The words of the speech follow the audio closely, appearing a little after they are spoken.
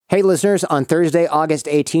Hey listeners, on Thursday, August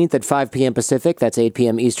 18th at 5 p.m. Pacific, that's 8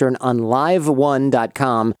 p.m. Eastern, on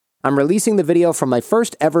live1.com, I'm releasing the video from my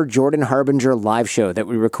first ever Jordan Harbinger live show that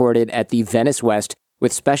we recorded at the Venice West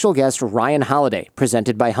with special guest Ryan Holiday,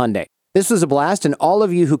 presented by Hyundai. This was a blast, and all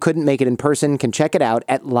of you who couldn't make it in person can check it out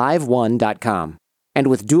at live1.com. And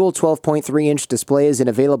with dual 12.3-inch displays and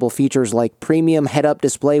available features like premium head-up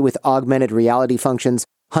display with augmented reality functions,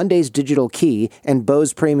 Hyundai's digital key, and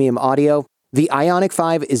Bose premium audio, the Ioniq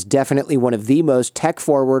 5 is definitely one of the most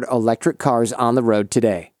tech-forward electric cars on the road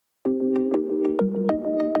today.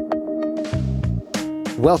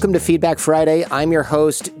 Welcome to Feedback Friday. I'm your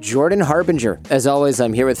host, Jordan Harbinger. As always,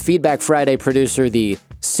 I'm here with Feedback Friday producer, the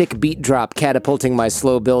sick beat drop catapulting my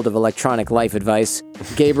slow build of electronic life advice,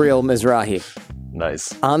 Gabriel Mizrahi.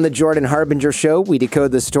 Nice. On the Jordan Harbinger Show, we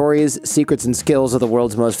decode the stories, secrets, and skills of the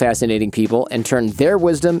world's most fascinating people and turn their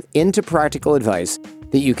wisdom into practical advice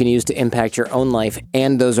that you can use to impact your own life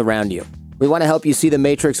and those around you. We want to help you see the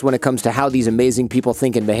matrix when it comes to how these amazing people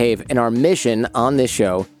think and behave, and our mission on this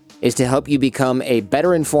show is to help you become a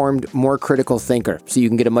better informed, more critical thinker so you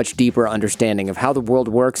can get a much deeper understanding of how the world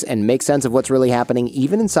works and make sense of what's really happening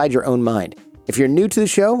even inside your own mind. If you're new to the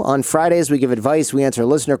show, on Fridays we give advice, we answer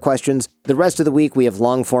listener questions. The rest of the week we have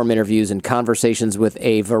long-form interviews and conversations with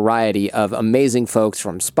a variety of amazing folks,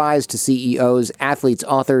 from spies to CEOs, athletes,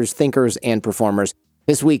 authors, thinkers, and performers.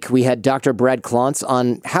 This week we had Dr. Brad Klontz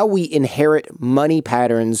on how we inherit money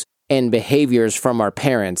patterns and behaviors from our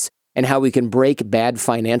parents, and how we can break bad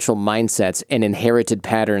financial mindsets and inherited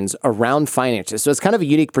patterns around finances. So it's kind of a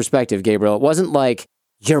unique perspective, Gabriel. It wasn't like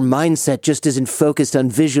your mindset just isn't focused on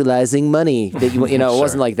visualizing money. That you know, it Sure.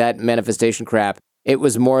 wasn't like that manifestation crap. It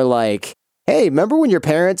was more like, hey, remember when your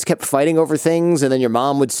parents kept fighting over things and then your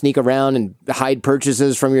mom would sneak around and hide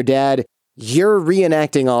purchases from your dad? You're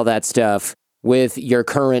reenacting all that stuff with your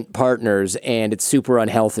current partners, and it's super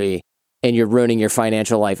unhealthy, and you're ruining your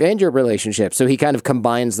financial life and your relationship. So he kind of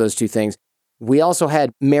combines those two things. We also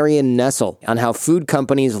had Marion Nessel on how food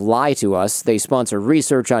companies lie to us. They sponsor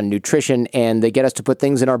research on nutrition, and they get us to put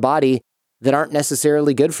things in our body that aren't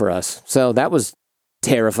necessarily good for us. So that was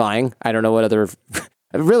terrifying. I don't know what other...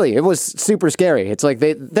 Really, it was super scary. It's like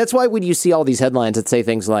that's why when you see all these headlines that say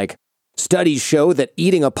things like, studies show that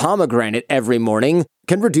eating a pomegranate every morning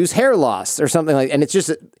can reduce hair loss or something like, and it's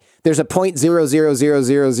just, there's a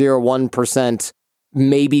 0.00001%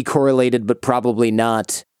 maybe correlated, but probably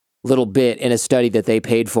not little bit in a study that they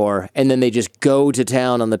paid for. And then they just go to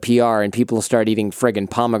town on the PR and people start eating friggin'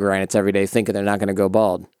 pomegranates every day thinking they're not going to go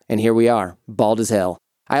bald. And here we are, bald as hell.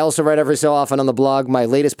 I also write every so often on the blog my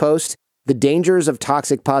latest post, The Dangers of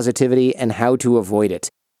Toxic Positivity and How to Avoid It.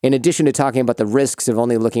 In addition to talking about the risks of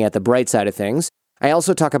only looking at the bright side of things, I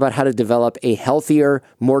also talk about how to develop a healthier,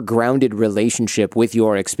 more grounded relationship with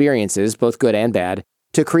your experiences, both good and bad,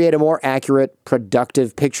 to create a more accurate,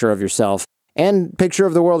 productive picture of yourself and picture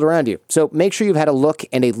of the world around you. So make sure you've had a look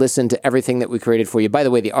and a listen to everything that we created for you. By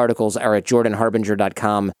the way, the articles are at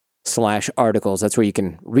jordanharbinger.com/articles. That's where you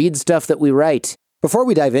can read stuff that we write. Before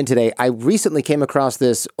we dive in today, I recently came across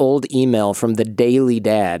this old email from the Daily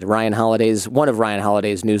Dad, one of Ryan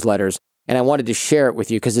Holiday's newsletters, and I wanted to share it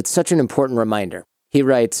with you because it's such an important reminder. He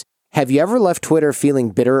writes, "Have you ever left Twitter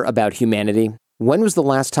feeling bitter about humanity? When was the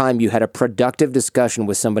last time you had a productive discussion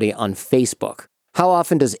with somebody on Facebook? How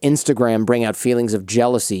often does Instagram bring out feelings of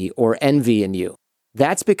jealousy or envy in you?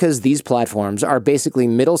 That's because these platforms are basically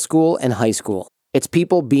middle school and high school. It's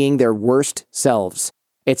people being their worst selves.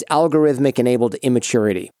 It's algorithmic-enabled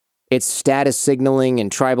immaturity. It's status signaling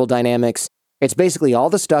and tribal dynamics. It's basically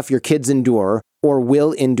all the stuff your kids endure or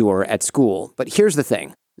will endure at school. But here's the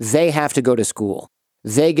thing. They have to go to school.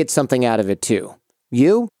 They get something out of it too.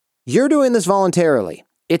 You're doing this voluntarily.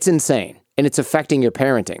 It's insane, and it's affecting your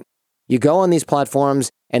parenting. You go on these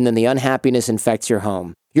platforms, and then the unhappiness infects your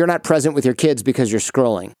home. You're not present with your kids because you're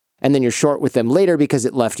scrolling, and then you're short with them later because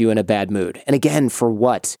it left you in a bad mood. And again, for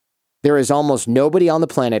what? There is almost nobody on the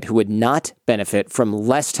planet who would not benefit from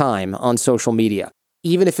less time on social media.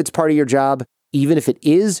 Even if it's part of your job, even if it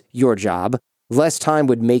is your job, less time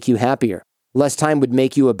would make you happier. Less time would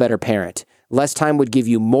make you a better parent. Less time would give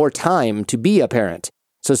you more time to be a parent.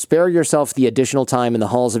 So spare yourself the additional time in the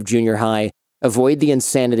halls of junior high. Avoid the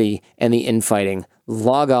insanity and the infighting.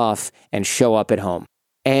 Log off and show up at home."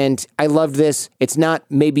 And I loved this. It's not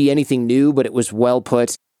maybe anything new, but it was well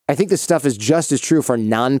put. I think this stuff is just as true for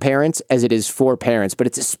non-parents as it is for parents, but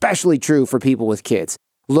it's especially true for people with kids.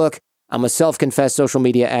 Look, I'm a self-confessed social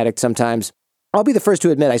media addict sometimes. I'll be the first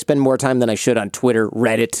to admit I spend more time than I should on Twitter,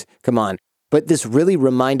 Reddit, come on. But this really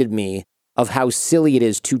reminded me of how silly it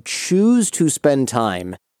is to choose to spend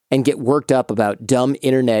time and get worked up about dumb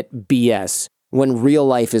internet BS when real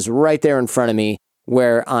life is right there in front of me,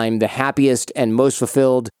 where I'm the happiest and most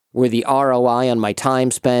fulfilled, where the ROI on my time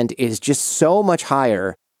spent is just so much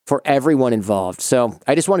higher for everyone involved. So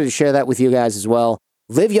I just wanted to share that with you guys as well.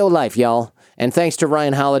 Live your life, y'all. And thanks to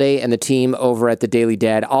Ryan Holiday and the team over at The Daily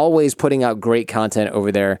Dad, always putting out great content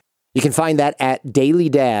over there. You can find that at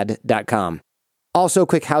dailydad.com. Also,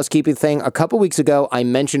 quick housekeeping thing. A couple weeks ago, I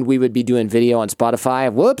mentioned we would be doing video on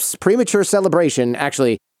Spotify. Whoops, premature celebration.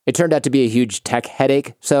 Actually, it turned out to be a huge tech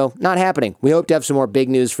headache, so not happening. We hope to have some more big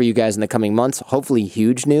news for you guys in the coming months. Hopefully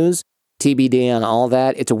huge news. TBD on all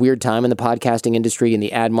that. It's a weird time in the podcasting industry, in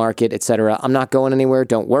the ad market, etc. I'm not going anywhere.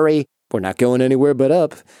 Don't worry. We're not going anywhere but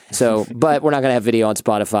up. So, but we're not going to have video on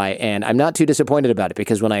Spotify, and I'm not too disappointed about it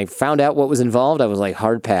because when I found out what was involved, I was like,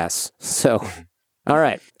 hard pass. So, all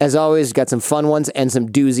right. As always, got some fun ones and some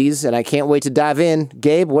doozies, and I can't wait to dive in.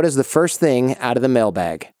 Gabe, what is the first thing out of the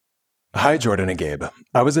mailbag? Hi, Jordan and Gabe.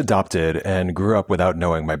 I was adopted and grew up without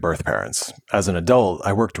knowing my birth parents. As an adult,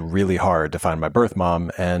 I worked really hard to find my birth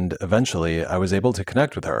mom, and eventually I was able to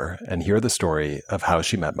connect with her and hear the story of how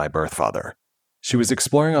she met my birth father. She was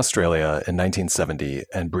exploring Australia in 1970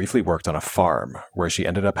 and briefly worked on a farm where she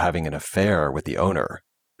ended up having an affair with the owner,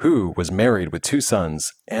 who was married with 2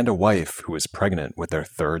 sons and a wife who was pregnant with their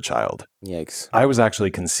 3rd child. Yikes. I was actually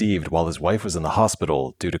conceived while his wife was in the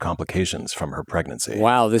hospital due to complications from her pregnancy.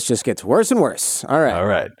 Wow, this just gets worse and worse. All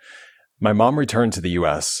right. My mom returned to the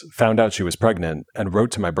U.S., found out she was pregnant, and wrote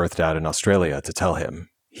to my birth dad in Australia to tell him.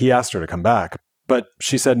 He asked her to come back, but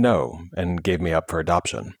she said no and gave me up for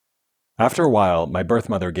adoption. After a while, my birth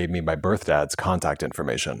mother gave me my birth dad's contact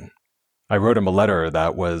information. I wrote him a letter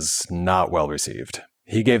that was not well received.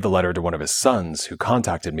 He gave the letter to one of his sons, who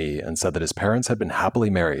contacted me and said that his parents had been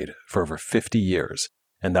happily married for over 50 years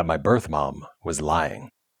and that my birth mom was lying.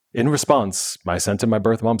 In response, I sent him my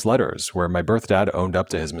birth mom's letters where my birth dad owned up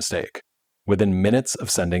to his mistake. Within minutes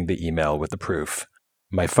of sending the email with the proof,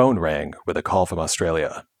 my phone rang with a call from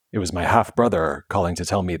Australia. It was my half-brother calling to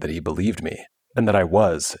tell me that he believed me and that I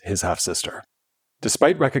was his half-sister.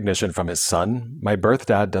 Despite recognition from his son, my birth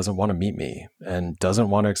dad doesn't want to meet me and doesn't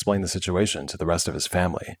want to explain the situation to the rest of his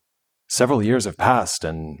family. Several years have passed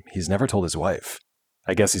and he's never told his wife.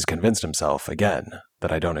 I guess he's convinced himself, again,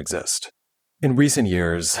 that I don't exist. In recent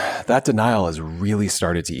years, that denial has really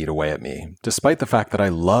started to eat away at me, despite the fact that I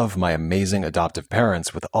love my amazing adoptive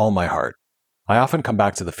parents with all my heart. I often come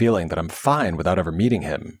back to the feeling that I'm fine without ever meeting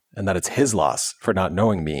him and that it's his loss for not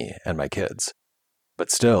knowing me and my kids. But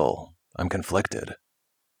still, I'm conflicted.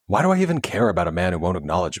 Why do I even care about a man who won't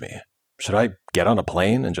acknowledge me? Should I get on a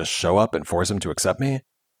plane and just show up and force him to accept me?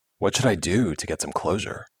 What should I do to get some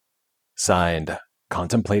closure? Signed,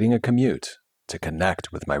 contemplating a commute to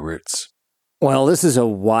connect with my roots. Well, this is a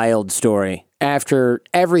wild story. After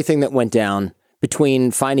everything that went down, between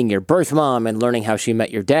finding your birth mom and learning how she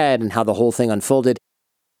met your dad and how the whole thing unfolded,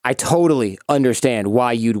 I totally understand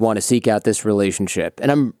why you'd want to seek out this relationship.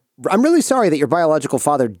 And I'm really sorry that your biological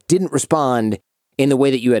father didn't respond in the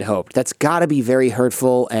way that you had hoped. That's got to be very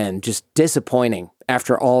hurtful and just disappointing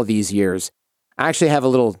after all these years. I actually have a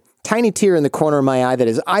little tiny tear in the corner of my eye that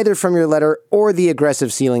is either from your letter or the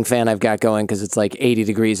aggressive ceiling fan I've got going because it's like 80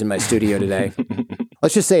 degrees in my studio today.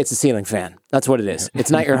 Let's just say it's a ceiling fan. That's what it is.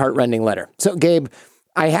 It's not your heart-rending letter. So, Gabe,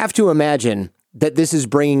 I have to imagine that this is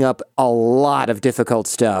bringing up a lot of difficult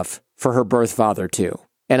stuff for her birth father, too.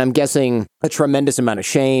 And I'm guessing a tremendous amount of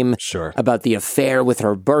shame about the affair with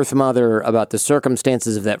her birth mother, about the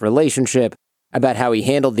circumstances of that relationship, about how he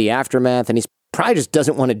handled the aftermath. And he probably just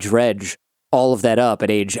doesn't want to dredge all of that up at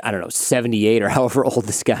age, 78 or however old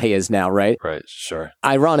this guy is now, right? Right, sure.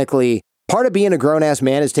 Ironically, part of being a grown-ass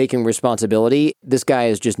man is taking responsibility. This guy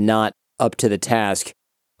is just not up to the task.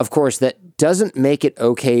 Of course, that doesn't make it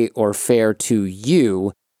okay or fair to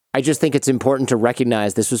you. I just think it's important to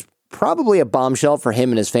recognize this was probably a bombshell for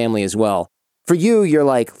him and his family as well. For you, you're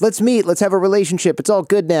like, let's meet, let's have a relationship. It's all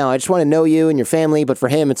good now. I just want to know you and your family. But for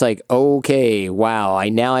him, it's like, okay, wow, I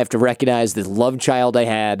now have to recognize this love child I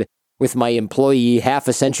had with my employee half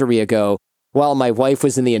a century ago while my wife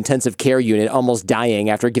was in the intensive care unit almost dying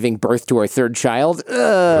after giving birth to our 3rd child.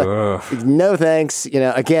 No thanks.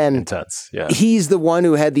 Again, intense. Yeah. He's the one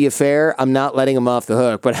who had the affair. I'm not letting him off the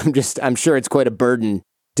hook, but I'm sure it's quite a burden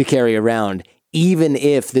to carry around, even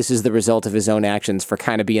if this is the result of his own actions for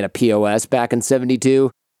kind of being a POS back in 72,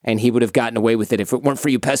 and he would have gotten away with it if it weren't for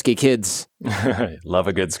you pesky kids. Love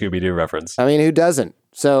a good Scooby-Doo reference. I mean, who doesn't?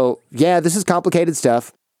 So, yeah, this is complicated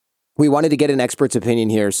stuff. We wanted to get an expert's opinion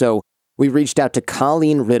here, so we reached out to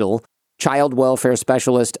Colleen Riddle, child welfare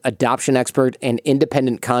specialist, adoption expert, and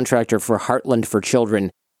independent contractor for Heartland for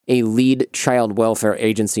Children, a lead child welfare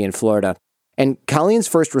agency in Florida. And Colleen's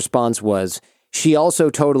first response was, she also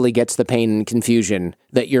totally gets the pain and confusion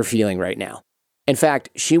that you're feeling right now. In fact,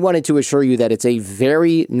 she wanted to assure you that it's a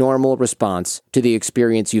very normal response to the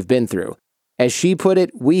experience you've been through. As she put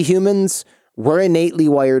it, we humans, we're innately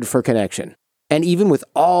wired for connection. And even with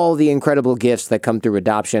all the incredible gifts that come through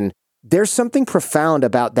adoption, there's something profound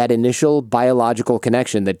about that initial biological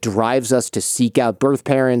connection that drives us to seek out birth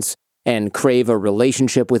parents and crave a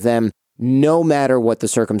relationship with them, no matter what the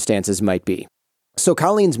circumstances might be. So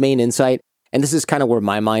Colleen's main insight, and this is kind of where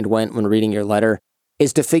my mind went when reading your letter,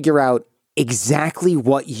 is to figure out exactly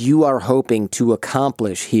what you are hoping to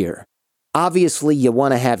accomplish here. Obviously, you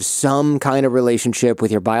want to have some kind of relationship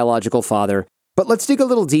with your biological father, but let's dig a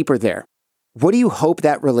little deeper there. What do you hope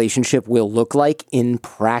that relationship will look like in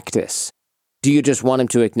practice? Do you just want him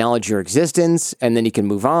to acknowledge your existence and then you can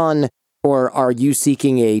move on? Or are you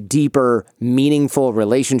seeking a deeper, meaningful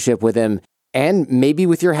relationship with him and maybe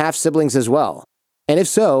with your half-siblings as well? And if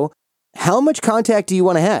so, how much contact do you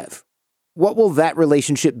want to have? What will that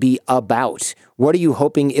relationship be about? What are you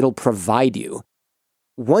hoping it'll provide you?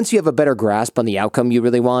 Once you have a better grasp on the outcome you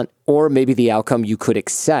really want, or maybe the outcome you could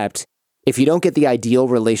accept, if you don't get the ideal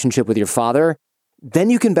relationship with your father,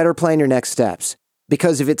 then you can better plan your next steps.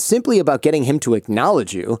 Because if it's simply about getting him to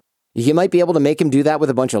acknowledge you, you might be able to make him do that with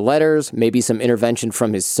a bunch of letters, maybe some intervention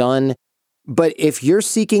from his son. But if you're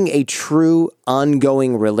seeking a true,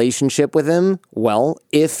 ongoing relationship with him, well,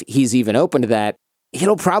 if he's even open to that,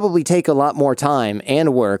 it'll probably take a lot more time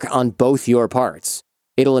and work on both your parts.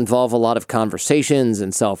 It'll involve a lot of conversations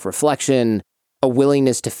and self-reflection, a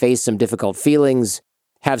willingness to face some difficult feelings,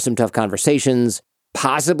 have some tough conversations,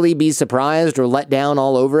 possibly be surprised or let down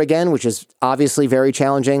all over again, which is obviously very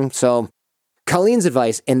challenging. So Colleen's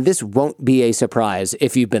advice, and this won't be a surprise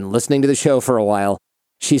if you've been listening to the show for a while,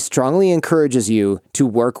 she strongly encourages you to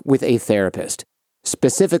work with a therapist,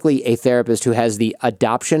 specifically a therapist who has the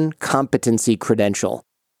Adoption Competency Credential.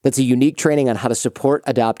 That's a unique training on how to support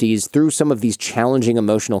adoptees through some of these challenging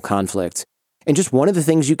emotional conflicts. And just one of the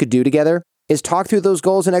things you could do together is talk through those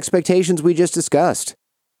goals and expectations we just discussed.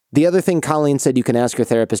 The other thing Colleen said you can ask your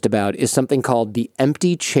therapist about is something called the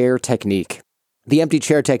empty chair technique. The empty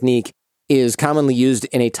chair technique is commonly used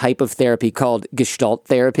in a type of therapy called Gestalt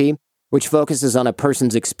therapy, which focuses on a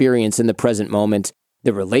person's experience in the present moment,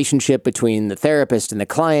 the relationship between the therapist and the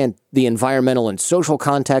client, the environmental and social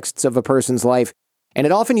contexts of a person's life, and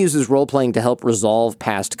it often uses role-playing to help resolve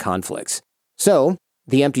past conflicts. So,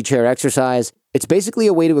 the empty chair exercise, it's basically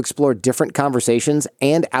a way to explore different conversations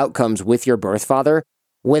and outcomes with your birth father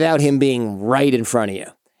without him being right in front of you.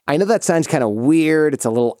 I know that sounds kind of weird, it's a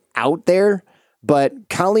little out there, but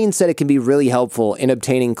Colleen said it can be really helpful in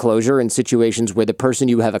obtaining closure in situations where the person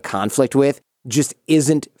you have a conflict with just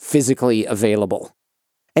isn't physically available.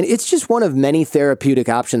 And it's just one of many therapeutic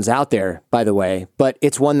options out there, by the way, but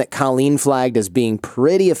it's one that Colleen flagged as being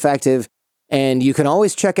pretty effective. And you can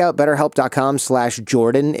always check out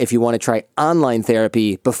betterhelp.com/Jordan if you want to try online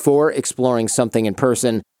therapy before exploring something in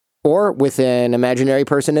person or with an imaginary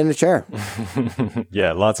person in a chair.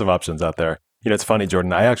 Yeah, lots of options out there. You know, it's funny,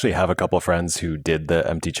 Jordan, I actually have a couple of friends who did the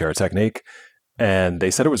empty chair technique, and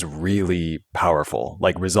they said it was really powerful,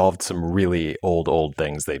 like resolved some really old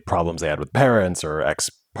things, problems they had with parents or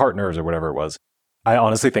ex-partners or whatever it was. I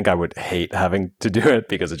honestly think I would hate having to do it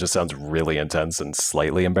because it just sounds really intense and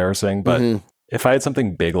slightly embarrassing. But if I had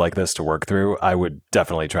something big like this to work through, I would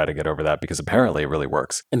definitely try to get over that because apparently it really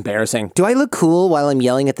works. Embarrassing. Do I look cool while I'm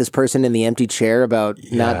yelling at this person in the empty chair about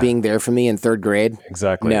not being there for me in third grade?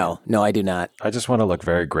 Exactly. No, I do not. I just want to look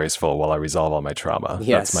very graceful while I resolve all my trauma.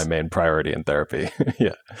 Yes. That's my main priority in therapy.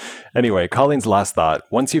 Yeah. Anyway, Colleen's last thought,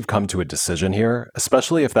 once you've come to a decision here,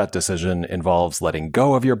 especially if that decision involves letting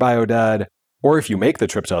go of your bio dad, or if you make the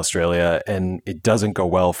trip to Australia and it doesn't go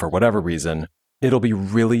well for whatever reason, it'll be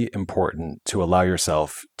really important to allow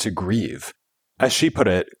yourself to grieve. As she put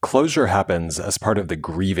it, closure happens as part of the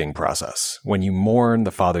grieving process. When you mourn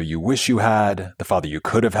the father you wish you had, the father you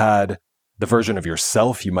could have had, the version of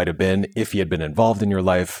yourself you might have been if he had been involved in your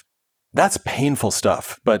life. That's painful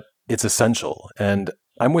stuff, but it's essential. And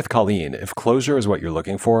I'm with Colleen. If closure is what you're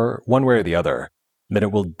looking for, one way or the other, then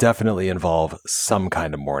it will definitely involve some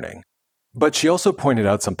kind of mourning. But she also pointed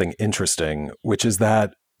out something interesting, which is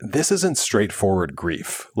that this isn't straightforward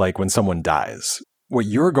grief, like when someone dies. What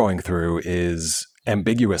you're going through is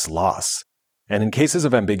ambiguous loss. And in cases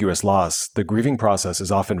of ambiguous loss, the grieving process is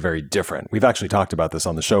often very different. We've actually talked about this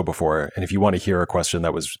on the show before, and if you want to hear a question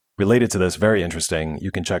that was related to this, very interesting,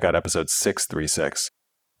 you can check out episode 636.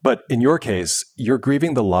 But in your case, you're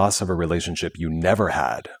grieving the loss of a relationship you never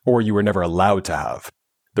had, or you were never allowed to have.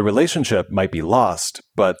 The relationship might be lost,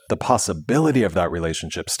 but the possibility of that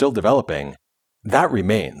relationship still developing, that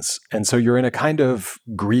remains. And so you're in a kind of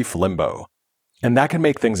grief limbo. And that can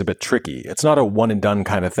make things a bit tricky. It's not a one and done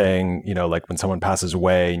kind of thing, like when someone passes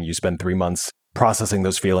away and you spend 3 months processing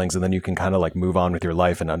those feelings and then you can kind of like move on with your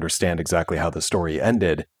life and understand exactly how the story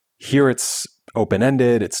ended. Here it's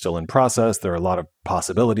open-ended, it's still in process, there are a lot of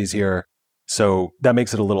possibilities here. So that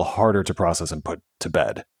makes it a little harder to process and put to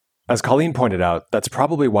bed. As Colleen pointed out, that's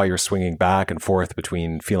probably why you're swinging back and forth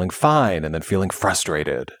between feeling fine and then feeling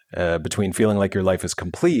frustrated, between feeling like your life is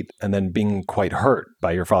complete and then being quite hurt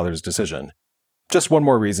by your father's decision. Just one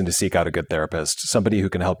more reason to seek out a good therapist, somebody who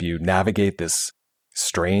can help you navigate this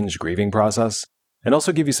strange grieving process and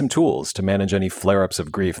also give you some tools to manage any flare-ups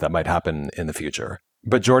of grief that might happen in the future.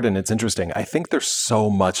 But Jordan, it's interesting. I think there's so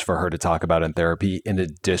much for her to talk about in therapy in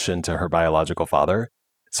addition to her biological father.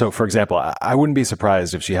 So, for example, I wouldn't be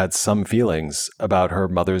surprised if she had some feelings about her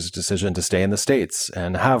mother's decision to stay in the States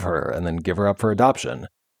and have her and then give her up for adoption.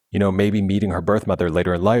 Maybe meeting her birth mother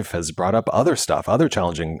later in life has brought up other stuff, other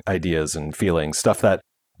challenging ideas and feelings, stuff that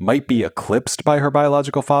might be eclipsed by her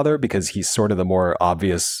biological father because he's sort of the more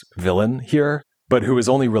obvious villain here, but who is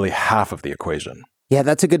only really half of the equation. Yeah,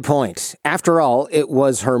 that's a good point. After all, it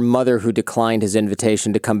was her mother who declined his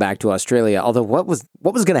invitation to come back to Australia. Although, what was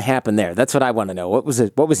going to happen there? That's what I want to know. What was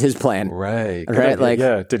his plan? Right. Right.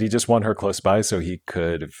 Yeah. Did he just want her close by so he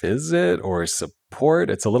could visit or support?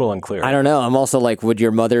 It's a little unclear. I don't know. I'm also like, would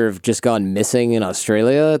your mother have just gone missing in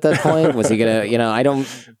Australia at that point? Was he gonna? I don't.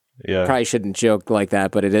 Yeah. Probably shouldn't joke like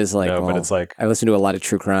that, but it is like. No, but it's like I listen to a lot of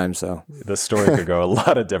true crime, so the story could go a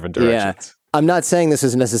lot of different directions. Yeah. I'm not saying this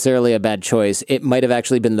is necessarily a bad choice. It might have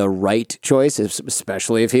actually been the right choice,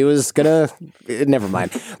 especially if he was gonna... Never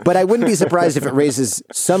mind. But I wouldn't be surprised if it raises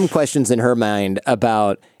some questions in her mind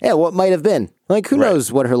about, what might have been. Like, who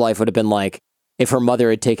knows what her life would have been like if her mother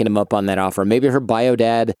had taken him up on that offer. Maybe her bio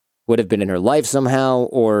dad would have been in her life somehow,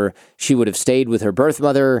 or she would have stayed with her birth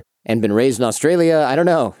mother and been raised in Australia. I don't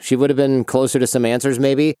know. She would have been closer to some answers,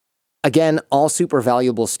 maybe. Again, all super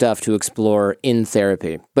valuable stuff to explore in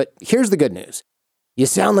therapy. But here's the good news. You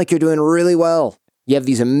sound like you're doing really well. You have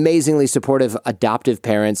these amazingly supportive adoptive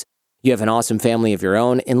parents. You have an awesome family of your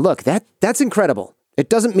own. And look, that's incredible. It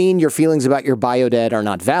doesn't mean your feelings about your bio dad are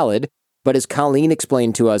not valid. But as Colleen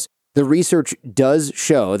explained to us, the research does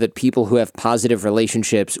show that people who have positive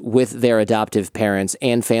relationships with their adoptive parents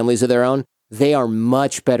and families of their own, they are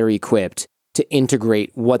much better equipped to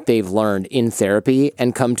integrate what they've learned in therapy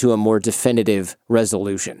and come to a more definitive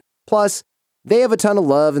resolution. Plus, they have a ton of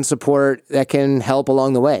love and support that can help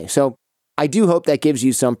along the way. So I do hope that gives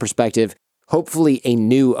you some perspective, hopefully a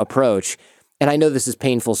new approach. And I know this is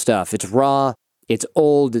painful stuff. It's raw, it's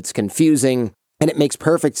old, it's confusing, and it makes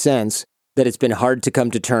perfect sense that it's been hard to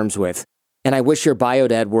come to terms with. And I wish your bio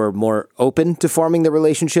dad were more open to forming the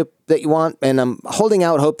relationship that you want. And I'm holding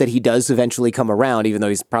out hope that he does eventually come around, even though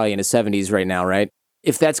he's probably in his 70s right now, right?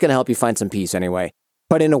 If that's going to help you find some peace anyway.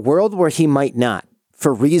 But in a world where he might not,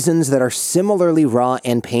 for reasons that are similarly raw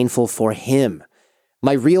and painful for him,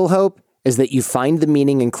 my real hope is that you find the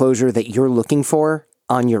meaning and closure that you're looking for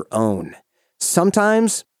on your own.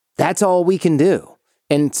 Sometimes that's all we can do.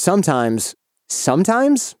 And sometimes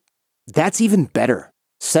that's even better.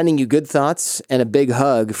 Sending you good thoughts and a big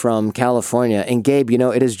hug from California. And Gabe,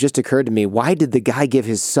 it has just occurred to me, why did the guy give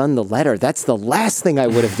his son the letter? That's the last thing I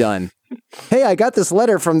would have done. Hey, I got this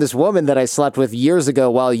letter from this woman that I slept with years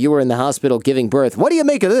ago while you were in the hospital giving birth. What do you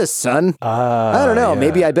make of this, son? I don't know. Yeah.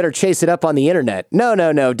 Maybe I better chase it up on the internet. No,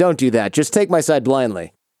 don't do that. Just take my side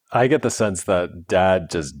blindly. I get the sense that dad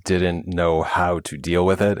just didn't know how to deal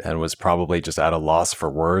with it and was probably just at a loss for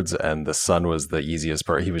words. And the son was the easiest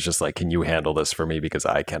part. He was just like, can you handle this for me? Because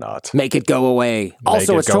I cannot. Make it go away.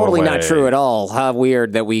 Also, it's totally not true at all. How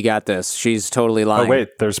weird that we got this. She's totally lying. Oh, wait,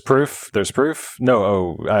 there's proof? There's proof?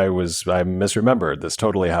 No, I misremembered. This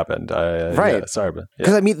totally happened. Right. Yeah, sorry.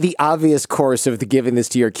 Because the obvious course of giving this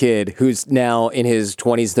to your kid, who's now in his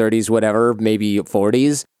 20s, 30s, whatever, maybe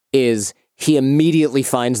 40s, is... he immediately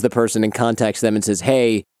finds the person and contacts them and says,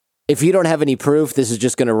 hey, if you don't have any proof, this is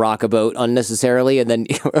just going to rock a boat unnecessarily. And then,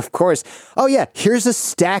 of course, oh yeah, here's a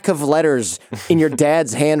stack of letters in your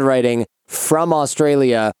dad's handwriting from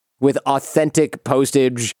Australia with authentic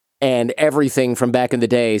postage and everything from back in the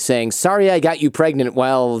day saying, sorry, I got you pregnant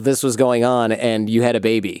while this was going on and you had a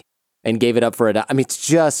baby and gave it up for I mean, it's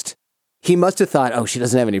just, he must have thought, oh, she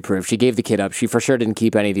doesn't have any proof. She gave the kid up. She for sure didn't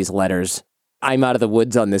keep any of these letters. I'm out of the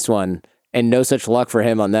woods on this one. And no such luck for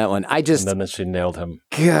him on that one. And then she nailed him.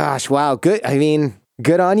 Gosh, wow. Good. I mean,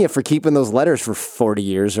 good on you for keeping those letters for 40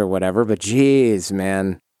 years or whatever. But geez,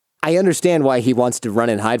 man. I understand why he wants to run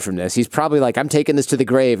and hide from this. He's probably like, I'm taking this to the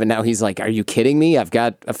grave. And now he's like, are you kidding me? I've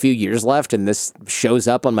got a few years left and this shows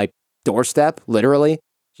up on my doorstep, literally.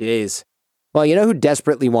 Jeez. Well, you know who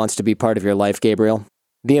desperately wants to be part of your life, Gabriel?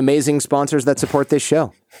 The amazing sponsors that support this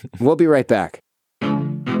show. We'll be right back.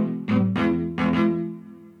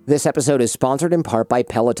 This episode is sponsored in part by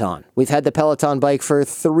Peloton. We've had the Peloton bike for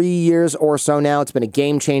 3 years or so now. It's been a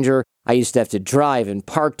game changer. I used to have to drive and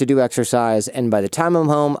park to do exercise, and by the time I'm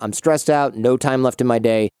home, I'm stressed out, no time left in my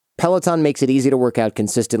day. Peloton makes it easy to work out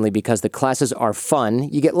consistently because the classes are fun.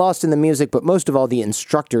 You get lost in the music, but most of all, the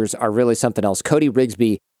instructors are really something else. Cody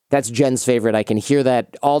Rigsby, that's Jen's favorite. I can hear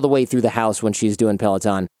that all the way through the house when she's doing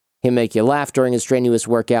Peloton. He'll make you laugh during a strenuous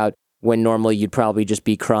workout when normally you'd probably just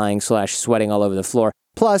be crying/sweating all over the floor.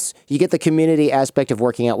 Plus, you get the community aspect of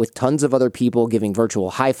working out with tons of other people, giving virtual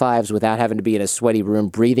high fives without having to be in a sweaty room,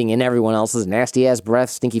 breathing in everyone else's nasty-ass breath,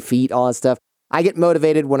 stinky feet, all that stuff. I get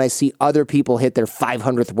motivated when I see other people hit their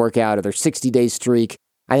 500th workout or their 60-day streak.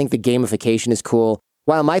 I think the gamification is cool.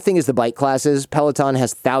 While my thing is the bike classes, Peloton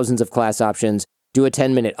has thousands of class options. Do a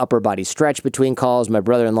 10-minute upper body stretch between calls. My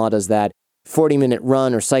brother-in-law does that. 40-minute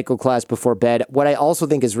run or cycle class before bed. What I also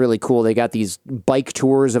think is really cool, they got these bike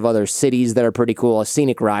tours of other cities that are pretty cool.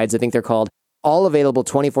 Scenic rides, I think they're called. All available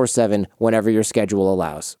 24/7 whenever your schedule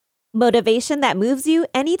allows. Motivation that moves you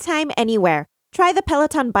anytime, anywhere. Try the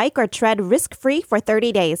Peloton bike or tread risk-free for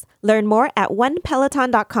 30 days. Learn more at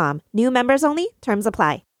onepeloton.com. New members only. Terms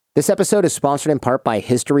apply. This episode is sponsored in part by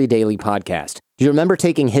History Daily Podcast. Do you remember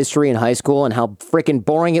taking history in high school and how freaking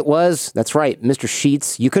boring it was? That's right, Mr.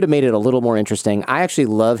 Sheets. You could have made it a little more interesting. I actually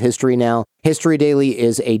love history now. History Daily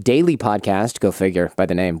is a daily podcast, go figure, by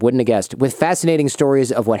the name, wouldn't have guessed, with fascinating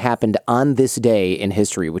stories of what happened on this day in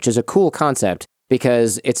history, which is a cool concept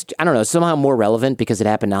because it's, I don't know, somehow more relevant because it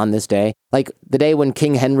happened on this day. Like the day when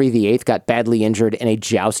King Henry VIII got badly injured in a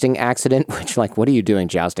jousting accident, which, like, what are you doing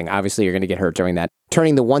jousting? Obviously, you're going to get hurt doing that.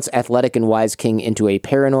 Turning the once athletic and wise king into a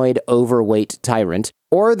paranoid, overweight tyrant.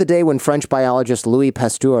 Or the day when French biologist Louis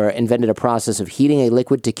Pasteur invented a process of heating a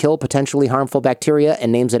liquid to kill potentially harmful bacteria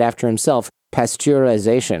and names it after himself,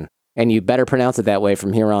 pasteurization. And you better pronounce it that way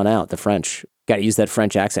from here on out, the French. Got to use that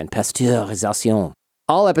French accent, pasteurisation.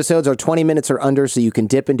 All episodes are 20 minutes or under, so you can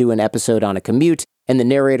dip into an episode on a commute, and the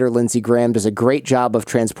narrator, Lindsey Graham, does a great job of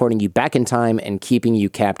transporting you back in time and keeping you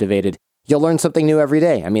captivated. You'll learn something new every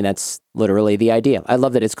day. I mean, that's literally the idea. I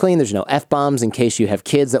love that it's clean. There's no F-bombs in case you have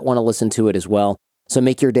kids that want to listen to it as well. So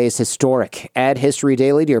make your days historic. Add History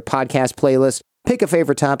Daily to your podcast playlist. Pick a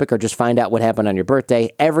favorite topic or just find out what happened on your birthday.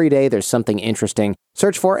 Every day there's something interesting.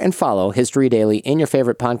 Search for and follow History Daily in your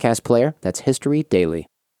favorite podcast player. That's History Daily.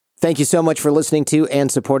 Thank you so much for listening to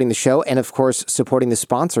and supporting the show, and of course, supporting the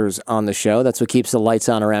sponsors on the show. That's what keeps the lights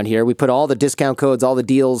on around here. We put all the discount codes, all the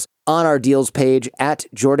deals on our deals page at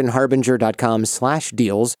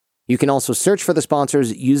jordanharbinger.com/deals. You can also search for the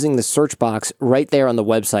sponsors using the search box right there on the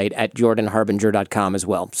website at jordanharbinger.com as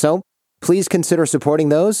well. So please consider supporting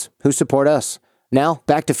those who support us. Now,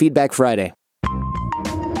 back to Feedback Friday.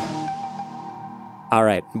 All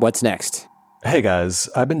right, what's next? Hey guys,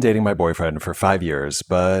 I've been dating my boyfriend for 5 years,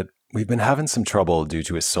 but we've been having some trouble due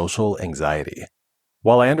to his social anxiety.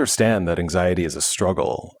 While I understand that anxiety is a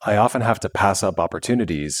struggle, I often have to pass up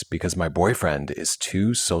opportunities because my boyfriend is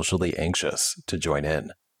too socially anxious to join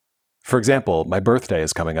in. For example, my birthday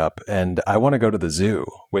is coming up and I want to go to the zoo,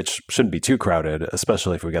 which shouldn't be too crowded,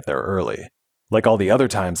 especially if we get there early. Like all the other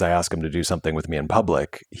times I ask him to do something with me in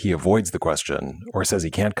public, he avoids the question or says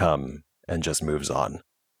he can't come and just moves on.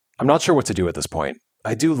 I'm not sure what to do at this point.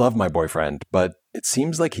 I do love my boyfriend, but it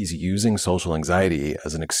seems like he's using social anxiety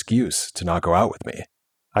as an excuse to not go out with me.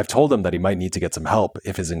 I've told him that he might need to get some help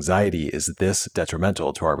if his anxiety is this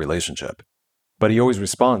detrimental to our relationship. But he always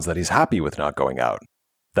responds that he's happy with not going out,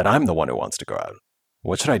 that I'm the one who wants to go out.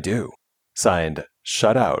 What should I do? Signed,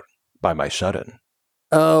 Shut Out by my shut-in.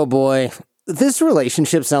 Oh boy, this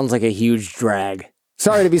relationship sounds like a huge drag.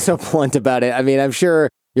 Sorry to be so blunt about it. I mean, I'm sure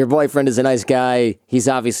your boyfriend is a nice guy. He's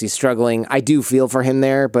obviously struggling. I do feel for him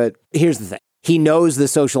there, but here's the thing. He knows the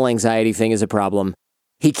social anxiety thing is a problem.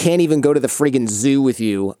 He can't even go to the friggin' zoo with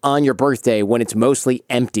you on your birthday when it's mostly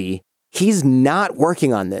empty. He's not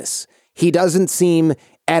working on this. He doesn't seem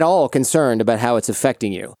at all concerned about how it's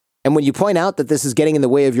affecting you. And when you point out that this is getting in the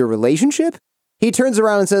way of your relationship, he turns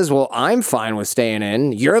around and says, well, I'm fine with staying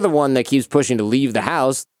in. You're the one that keeps pushing to leave the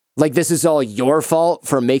house. Like this is all your fault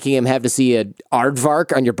for making him have to see a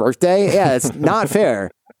aardvark on your birthday? Yeah, it's not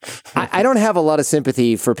fair. I don't have a lot of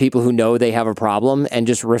sympathy for people who know they have a problem and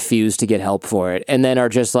just refuse to get help for it. And then are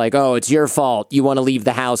just like, oh, it's your fault. You want to leave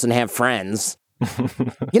the house and have friends.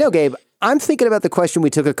 You know, Gabe, I'm thinking about the question we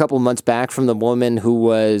took a couple months back from the woman who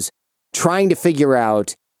was trying to figure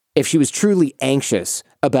out if she was truly anxious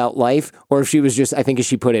about life or if she was just, I think as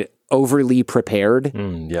she put it, overly prepared.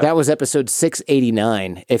 Yeah. That was episode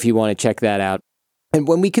 689, if you want to check that out. And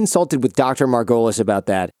when we consulted with Dr. Margolis about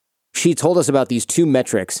that, she told us about these two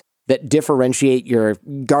metrics that differentiate your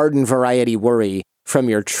garden variety worry from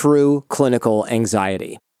your true clinical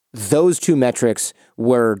anxiety. Those two metrics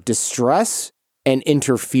were distress and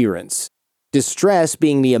interference. Distress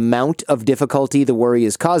being the amount of difficulty the worry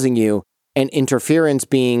is causing you, and interference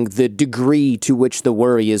being the degree to which the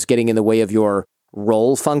worry is getting in the way of your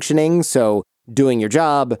role functioning. So doing your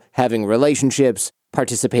job, having relationships,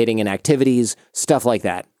 participating in activities, stuff like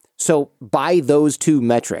that. So by those two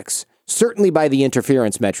metrics, certainly by the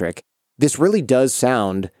interference metric, this really does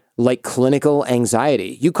sound like clinical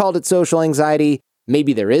anxiety. You called it social anxiety.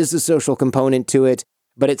 Maybe there is a social component to it,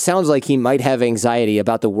 but it sounds like he might have anxiety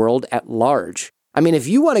about the world at large. I mean, if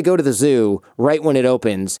you want to go to the zoo right when it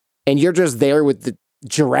opens and you're just there with the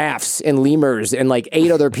giraffes and lemurs and like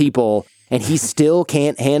 8 other people and he still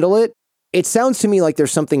can't handle it, it sounds to me like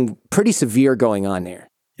there's something pretty severe going on there.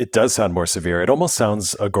 It does sound more severe. It almost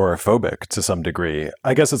sounds agoraphobic to some degree.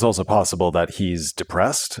 I guess it's also possible that he's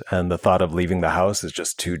depressed and the thought of leaving the house is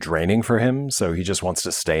just too draining for him, so he just wants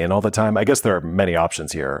to stay in all the time. I guess there are many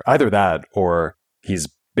options here. Either that or he's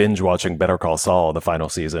binge watching Better Call Saul the final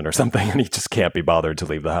season or something and he just can't be bothered to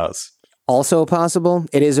leave the house. Also possible.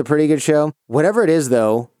 It is a pretty good show. Whatever it is,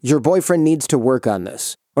 though, your boyfriend needs to work on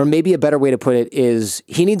this. Or maybe a better way to put it is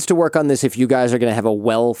he needs to work on this if you guys are going to have a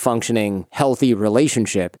well-functioning, healthy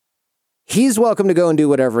relationship. He's welcome to go and do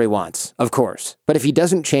whatever he wants, of course. But if he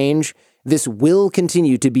doesn't change, this will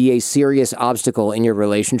continue to be a serious obstacle in your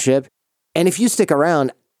relationship. And if you stick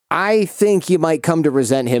around, I think you might come to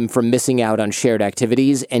resent him for missing out on shared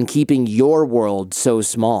activities and keeping your world so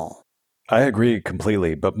small. I agree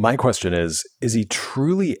completely, but my question is he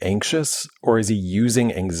truly anxious or is he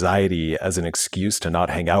using anxiety as an excuse to not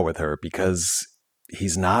hang out with her because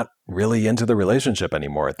he's not really into the relationship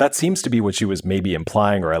anymore? That seems to be what she was maybe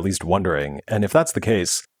implying or at least wondering. And if that's the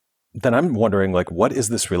case, then I'm wondering, like, what is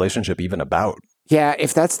this relationship even about? Yeah,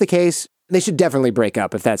 if that's the case, they should definitely break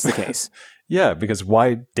up if that's the case. Yeah, because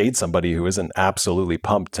why date somebody who isn't absolutely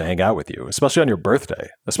pumped to hang out with you, especially on your birthday,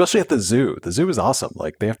 especially at the zoo? The zoo is awesome.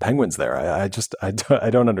 Like, they have penguins there. I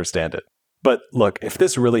don't understand it. But look, if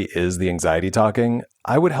this really is the anxiety talking,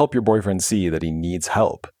 I would help your boyfriend see that he needs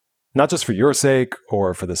help. Not just for your sake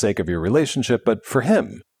or for the sake of your relationship, but for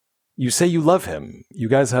him. You say you love him. You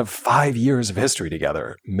guys have 5 years of history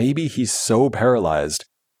together. Maybe he's so paralyzed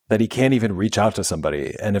that he can't even reach out to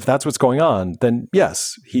somebody. And if that's what's going on, then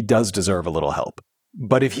yes, he does deserve a little help.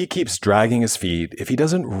 But if he keeps dragging his feet, if he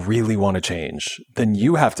doesn't really want to change, then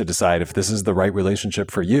you have to decide if this is the right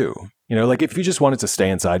relationship for you. You know, like if you just wanted to stay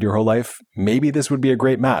inside your whole life, maybe this would be a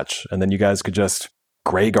great match. And then you guys could just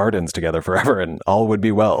gray gardens together forever and all would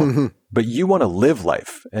be well. But you want to live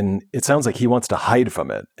life. And it sounds like he wants to hide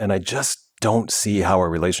from it. And I just don't see how a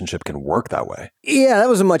relationship can work that way. Yeah, that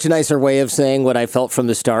was a much nicer way of saying what I felt from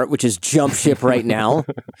the start, which is jump ship right now.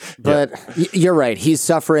 But you're right. He's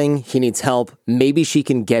suffering. He needs help. Maybe she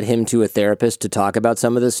can get him to a therapist to talk about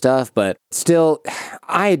some of this stuff. But still,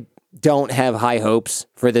 I don't have high hopes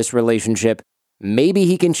for this relationship. Maybe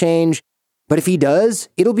he can change. But if he does,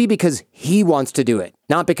 it'll be because he wants to do it,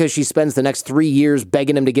 not because she spends the next 3 years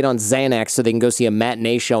begging him to get on Xanax so they can go see a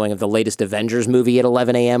matinee showing of the latest Avengers movie at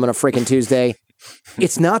 11 a.m. on a freaking Tuesday.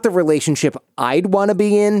 It's not the relationship I'd want to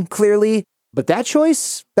be in, clearly, but that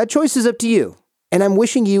choice is up to you. And I'm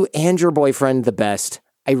wishing you and your boyfriend the best.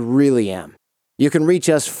 I really am. You can reach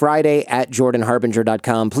us Friday at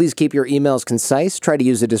jordanharbinger.com. Please keep your emails concise. Try to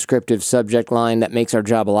use a descriptive subject line that makes our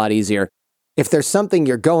job a lot easier. If there's something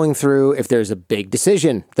you're going through, if there's a big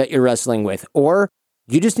decision that you're wrestling with, or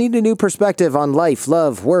you just need a new perspective on life,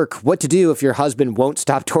 love, work, what to do if your husband won't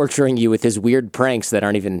stop torturing you with his weird pranks that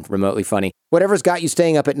aren't even remotely funny. Whatever's got you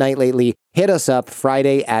staying up at night lately, hit us up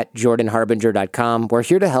Friday at jordanharbinger.com. We're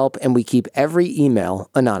here to help, and we keep every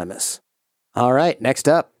email anonymous. All right, next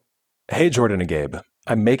up. Hey, Jordan and Gabe.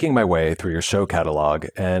 I'm making my way through your show catalog,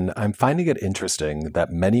 and I'm finding it interesting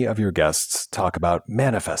that many of your guests talk about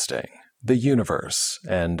manifesting, the universe,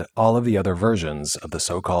 and all of the other versions of the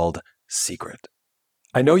so-called secret.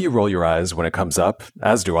 I know you roll your eyes when it comes up,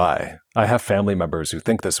 as do I. I have family members who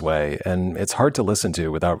think this way, and it's hard to listen to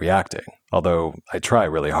without reacting, although I try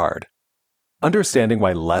really hard. Understanding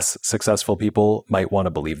why less successful people might want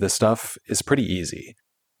to believe this stuff is pretty easy,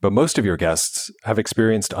 but most of your guests have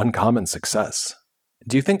experienced uncommon success.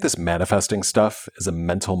 Do you think this manifesting stuff is a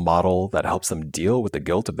mental model that helps them deal with the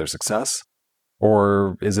guilt of their success?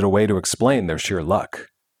 Or is it a way to explain their sheer luck?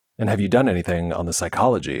 And have you done anything on the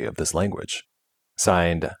psychology of this language?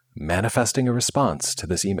 Signed, Manifesting a Response to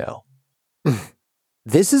this email.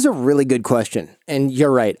 This is a really good question. And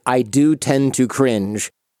you're right. I do tend to cringe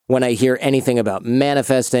when I hear anything about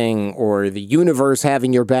manifesting or the universe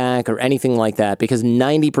having your back or anything like that, because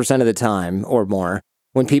 90% of the time or more,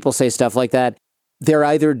 when people say stuff like that, they're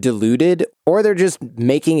either deluded or they're just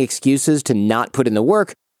making excuses to not put in the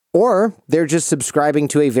work, or they're just subscribing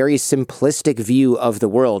to a very simplistic view of the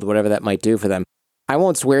world, whatever that might do for them. I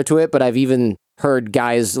won't swear to it, but I've even heard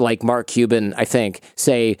guys like Mark Cuban, I think,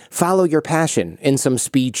 say, follow your passion in some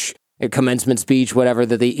speech, a commencement speech, whatever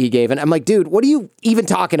that he gave. And I'm like, dude, what are you even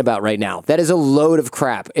talking about right now? That is a load of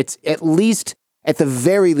crap. It's at the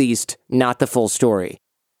very least, not the full story.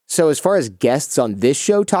 So as far as guests on this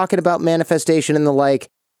show talking about manifestation and the like,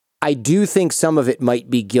 I do think some of it might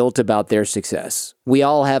be guilt about their success. We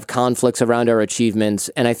all have conflicts around our achievements,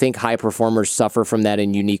 and I think high performers suffer from that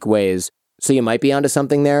in unique ways. So you might be onto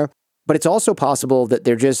something there. But it's also possible that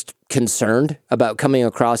they're just concerned about coming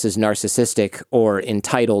across as narcissistic or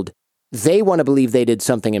entitled. They want to believe they did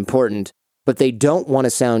something important, but they don't want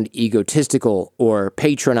to sound egotistical or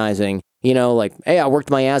patronizing. You know, like, hey, I worked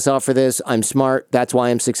my ass off for this. I'm smart. That's why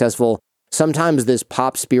I'm successful. Sometimes this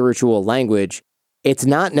pop spiritual language, it's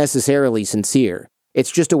not necessarily sincere.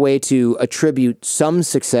 It's just a way to attribute some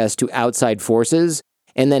success to outside forces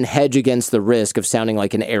and then hedge against the risk of sounding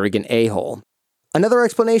like an arrogant a-hole. Another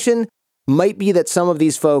explanation might be that some of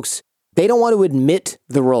these folks, they don't want to admit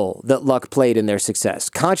the role that luck played in their success,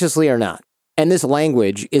 consciously or not. And this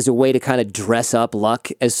language is a way to kind of dress up luck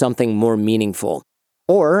as something more meaningful.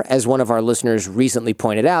 Or, as one of our listeners recently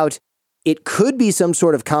pointed out, it could be some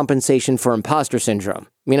sort of compensation for imposter syndrome.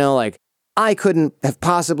 You know, like, I couldn't have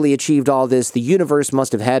possibly achieved all this. The universe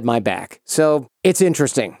must have had my back. So it's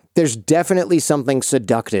interesting. There's definitely something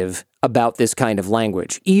seductive about this kind of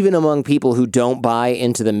language, even among people who don't buy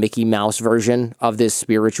into the Mickey Mouse version of this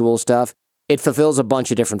spiritual stuff. It fulfills a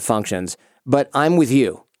bunch of different functions. But I'm with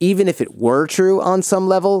you. Even if it were true on some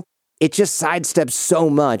level, it just sidesteps so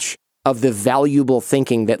much of the valuable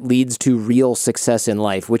thinking that leads to real success in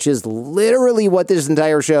life, which is literally what this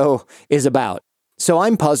entire show is about. So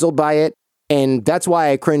I'm puzzled by it. And that's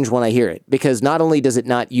why I cringe when I hear it, because not only does it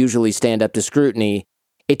not usually stand up to scrutiny,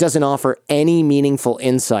 it doesn't offer any meaningful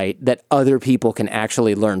insight that other people can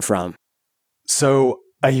actually learn from. So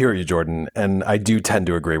I hear you, Jordan, and I do tend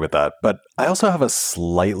to agree with that. But I also have a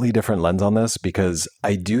slightly different lens on this, because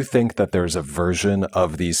I do think that there's a version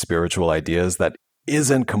of these spiritual ideas that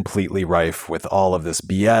isn't completely rife with all of this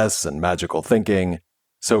BS and magical thinking.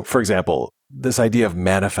 So, for example, this idea of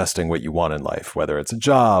manifesting what you want in life, whether it's a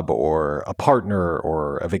job or a partner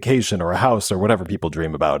or a vacation or a house or whatever people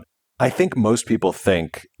dream about. I think most people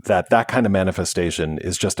think that that kind of manifestation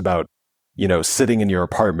is just about, you know, sitting in your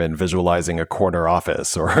apartment, visualizing a corner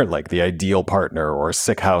office or like the ideal partner or a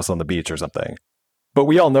sick house on the beach or something. But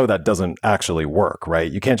we all know that doesn't actually work,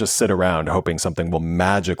 right? You can't just sit around hoping something will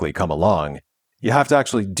magically come along. You have to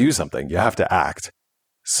actually do something. You have to act.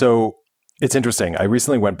 So it's interesting. I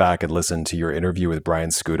recently went back and listened to your interview with Brian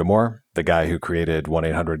Scudamore, the guy who created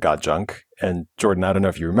 1-800-GOT-JUNK. And Jordan, I don't know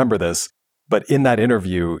if you remember this, but in that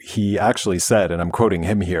interview, he actually said, and I'm quoting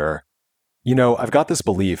him here, you know, I've got this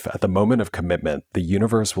belief at the moment of commitment, the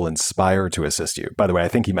universe will inspire to assist you. By the way, I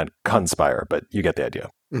think he meant conspire, but you get the idea.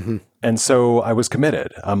 Mm-hmm. And so I was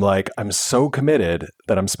committed. I'm so committed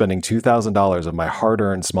that I'm spending $2,000 of my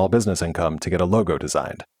hard-earned small business income to get a logo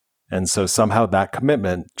designed. And so somehow that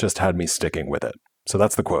commitment just had me sticking with it. So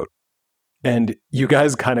that's the quote. And you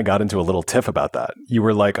guys kind of got into a little tiff about that. You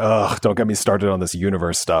were like, ugh, don't get me started on this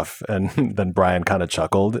universe stuff. And then Brian kind of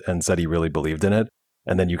chuckled and said he really believed in it.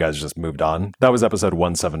 And then you guys just moved on. That was episode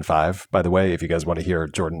 175, by the way, if you guys want to hear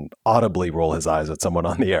Jordan audibly roll his eyes at someone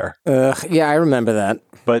on the air. Yeah, I remember that.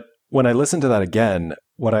 But when I listened to that again,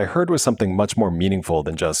 what I heard was something much more meaningful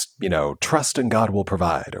than just, you know, trust in God will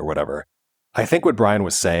provide or whatever. I think what Brian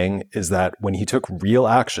was saying is that when he took real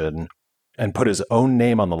action and put his own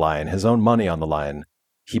name on the line, his own money on the line,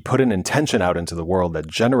 he put an intention out into the world that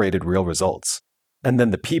generated real results. And then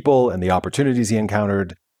the people and the opportunities he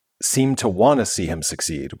encountered seemed to want to see him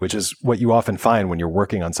succeed, which is what you often find when you're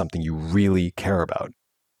working on something you really care about.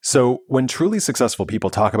 So when truly successful people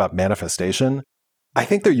talk about manifestation, I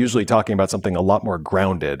think they're usually talking about something a lot more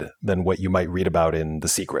grounded than what you might read about in The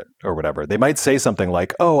Secret or whatever. They might say something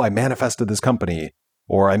like, oh, I manifested this company,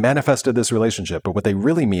 or I manifested this relationship. But what they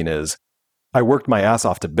really mean is, I worked my ass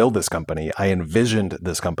off to build this company. I envisioned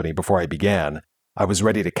this company before I began. I was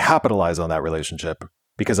ready to capitalize on that relationship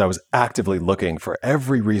because I was actively looking for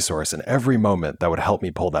every resource and every moment that would help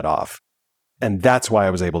me pull that off. And that's why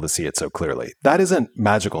I was able to see it so clearly. That isn't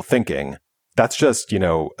magical thinking. That's just, you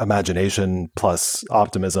know, imagination plus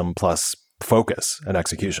optimism plus focus and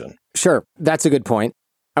execution. Sure, that's a good point.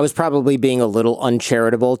 I was probably being a little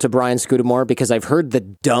uncharitable to Brian Scudamore because I've heard the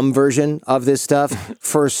dumb version of this stuff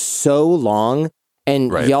for so long.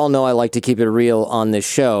 And y'all know I like to keep it real on this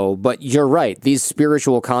show, but you're right. These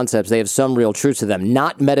spiritual concepts, they have some real truth to them.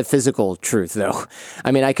 Not metaphysical truth, though.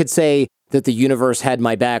 I mean, I could say that the universe had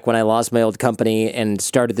my back when I lost my old company and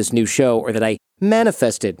started this new show, or that I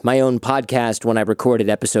manifested my own podcast when I recorded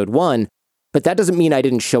episode 1. But that doesn't mean I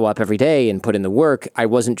didn't show up every day and put in the work. I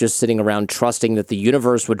wasn't just sitting around trusting that the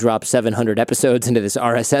universe would drop 700 episodes into this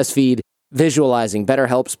RSS feed, visualizing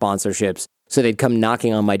BetterHelp sponsorships so they'd come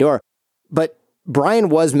knocking on my door. But Brian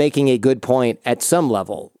was making a good point at some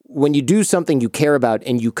level. When you do something you care about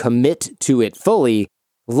and you commit to it fully,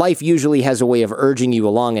 life usually has a way of urging you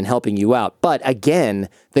along and helping you out. But again,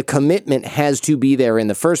 the commitment has to be there in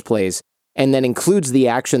the first place, and then includes the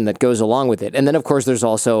action that goes along with it. And then, of course, there's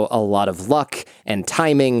also a lot of luck and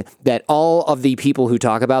timing that all of the people who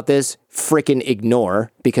talk about this frickin' ignore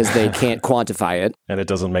because they can't quantify it. And it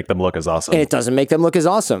doesn't make them look as awesome. And it doesn't make them look as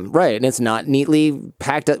awesome, right? And it's not neatly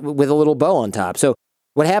packed up with a little bow on top. So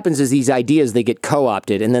what happens is these ideas, they get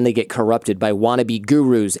co-opted and then they get corrupted by wannabe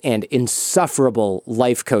gurus and insufferable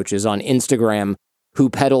life coaches on Instagram who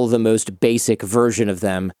peddle the most basic version of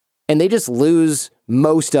them. And they just lose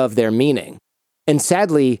most of their meaning. And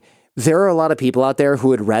sadly, there are a lot of people out there who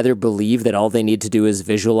would rather believe that all they need to do is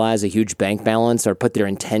visualize a huge bank balance or put their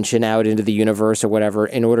intention out into the universe or whatever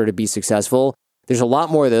in order to be successful. There's a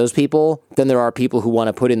lot more of those people than there are people who want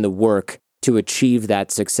to put in the work to achieve that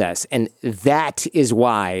success. And that is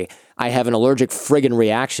why I have an allergic friggin'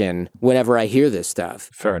 reaction whenever I hear this stuff.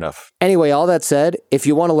 Fair enough. Anyway, all that said, if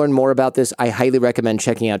you want to learn more about this, I highly recommend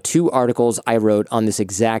checking out 2 articles I wrote on this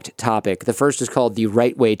exact topic. The first is called The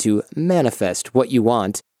Right Way to Manifest What You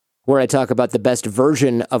Want, where I talk about the best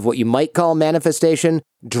version of what you might call manifestation,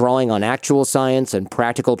 drawing on actual science and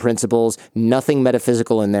practical principles, nothing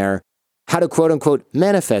metaphysical in there. How to quote-unquote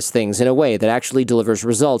manifest things in a way that actually delivers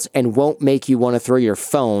results and won't make you want to throw your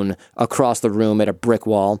phone across the room at a brick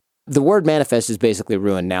wall. The word manifest is basically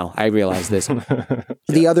ruined now. I realize this.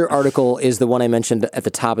 The other article is the one I mentioned at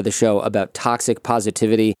the top of the show about toxic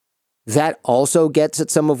positivity. That also gets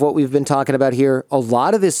at some of what we've been talking about here. A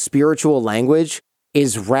lot of this spiritual language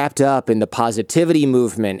is wrapped up in the positivity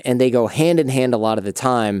movement, and they go hand in hand a lot of the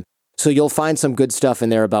time. So you'll find some good stuff in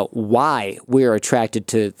there about why we're attracted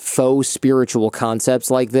to faux spiritual concepts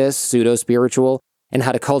like this, pseudo-spiritual, and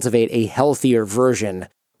how to cultivate a healthier version.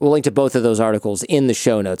 We'll link to both of those articles in the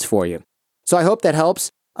show notes for you. So I hope that helps.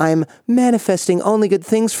 I'm manifesting only good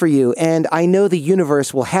things for you, and I know the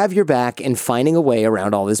universe will have your back in finding a way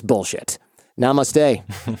around all this bullshit. Namaste.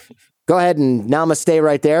 Go ahead and namaste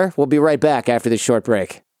right there. We'll be right back after this short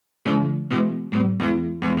break.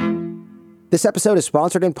 This episode is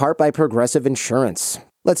sponsored in part by Progressive Insurance.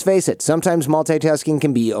 Let's face it, sometimes multitasking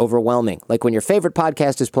can be overwhelming. Like when your favorite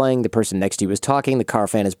podcast is playing, the person next to you is talking, the car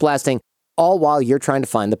fan is blasting, all while you're trying to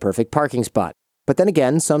find the perfect parking spot. But then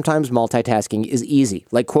again, sometimes multitasking is easy,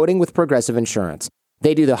 like quoting with Progressive Insurance.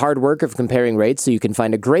 They do the hard work of comparing rates so you can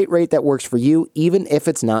find a great rate that works for you, even if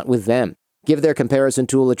it's not with them. Give their comparison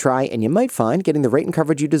tool a try, and you might find getting the rate and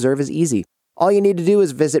coverage you deserve is easy. All you need to do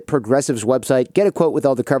is visit Progressive's website, get a quote with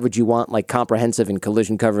all the coverage you want, like comprehensive and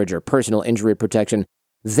collision coverage or personal injury protection.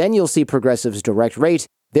 Then you'll see Progressive's direct rate.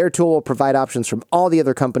 Their tool will provide options from all the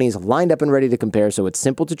other companies lined up and ready to compare, so it's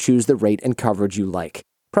simple to choose the rate and coverage you like.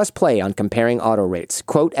 Press play on comparing auto rates.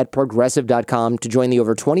 Quote at Progressive.com to join the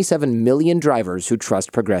over 27 million drivers who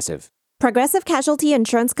trust Progressive. Progressive Casualty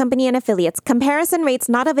Insurance Company and Affiliates. Comparison rates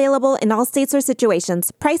not available in all states or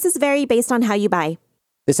situations. Prices vary based on how you buy.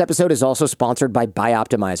 This episode is also sponsored by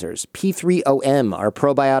Bioptimizers. P3OM are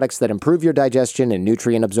probiotics that improve your digestion and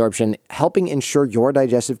nutrient absorption, helping ensure your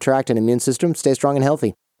digestive tract and immune system stay strong and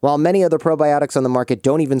healthy. While many other probiotics on the market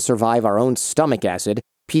don't even survive our own stomach acid,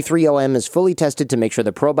 P3OM is fully tested to make sure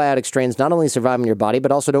the probiotic strains not only survive in your body,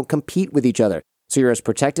 but also don't compete with each other, so you're as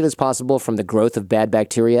protected as possible from the growth of bad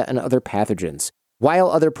bacteria and other pathogens.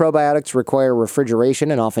 While other probiotics require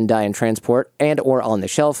refrigeration and often die in transport and or on the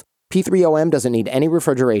shelf, P3OM doesn't need any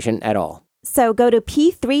refrigeration at all. So go to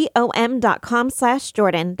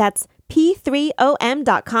p3om.com/Jordan. That's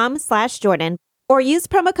p3om.com/Jordan. Or use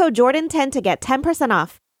promo code Jordan10 to get 10%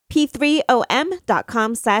 off.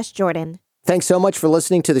 p3om.com/Jordan. Thanks so much for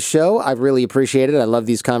listening to the show. I really appreciate it. I love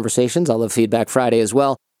these conversations. I love Feedback Friday as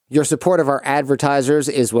well. Your support of our advertisers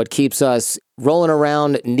is what keeps us rolling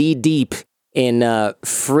around knee deep in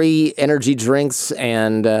free energy drinks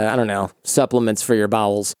and, supplements for your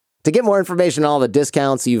bowels. To get more information on all the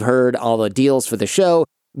discounts you've heard, all the deals for the show,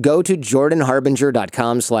 go to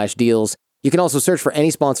jordanharbinger.com/deals. You can also search for any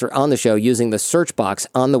sponsor on the show using the search box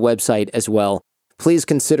on the website as well. Please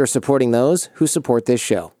consider supporting those who support this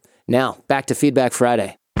show. Now, back to Feedback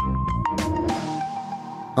Friday.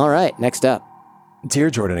 All right, next up. Dear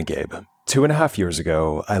Jordan and Gabe, 2.5 years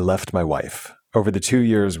ago, I left my wife. Over the 2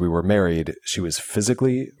 years we were married, she was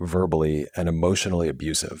physically, verbally, and emotionally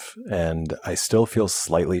abusive, and I still feel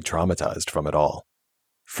slightly traumatized from it all.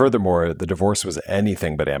 Furthermore, the divorce was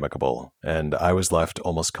anything but amicable, and I was left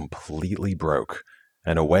almost completely broke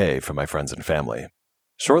and away from my friends and family.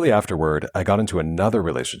 Shortly afterward, I got into another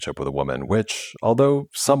relationship with a woman which, although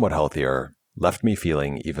somewhat healthier, left me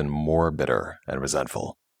feeling even more bitter and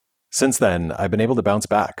resentful. Since then, I've been able to bounce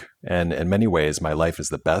back, and in many ways, my life is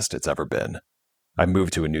the best it's ever been. I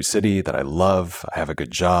moved to a new city that I love, I have a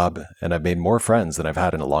good job, and I've made more friends than I've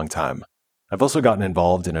had in a long time. I've also gotten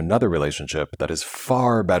involved in another relationship that is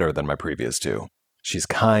far better than my previous two. She's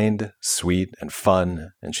kind, sweet, and fun,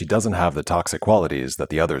 and she doesn't have the toxic qualities that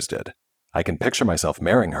the others did. I can picture myself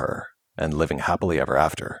marrying her and living happily ever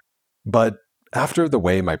after. But after the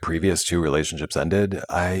way my previous two relationships ended,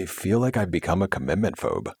 I feel like I've become a commitment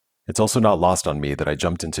phobe. It's also not lost on me that I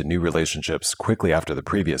jumped into new relationships quickly after the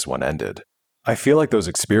previous one ended. I feel like those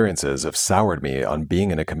experiences have soured me on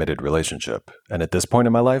being in a committed relationship, and at this point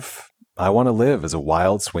in my life, I want to live as a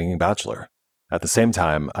wild, swinging bachelor. At the same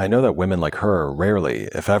time, I know that women like her rarely,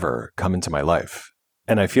 if ever, come into my life,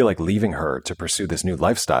 and I feel like leaving her to pursue this new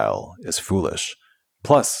lifestyle is foolish.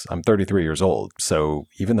 Plus, I'm 33 years old, so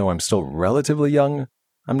even though I'm still relatively young,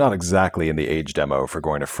 I'm not exactly in the age demo for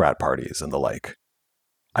going to frat parties and the like.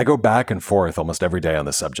 I go back and forth almost every day on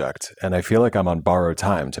the subject, and I feel like I'm on borrowed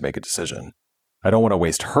time to make a decision. I don't want to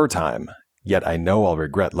waste her time, yet I know I'll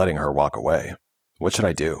regret letting her walk away. What should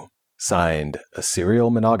I do? Signed, a serial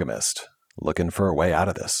monogamist, looking for a way out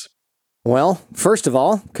of this. Well, first of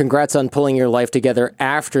all, congrats on pulling your life together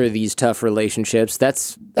after these tough relationships.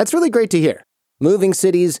 That's really great to hear. Moving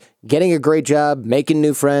cities, getting a great job, making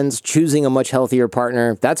new friends, choosing a much healthier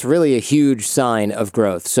partner, that's really a huge sign of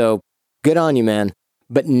growth. So good on you, man.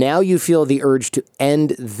 But now you feel the urge to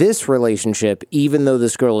end this relationship even though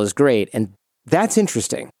this girl is great, and that's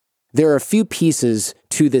interesting. There are a few pieces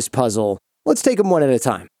to this puzzle. Let's take them one at a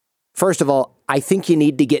time. First of all, I think you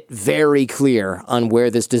need to get very clear on where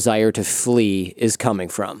this desire to flee is coming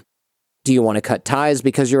from. Do you want to cut ties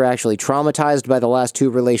because you're actually traumatized by the last two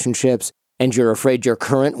relationships and you're afraid your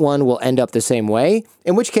current one will end up the same way?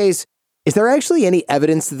 In which case, is there actually any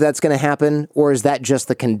evidence that that's going to happen, or is that just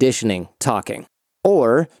the conditioning talking?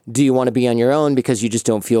 Or do you want to be on your own because you just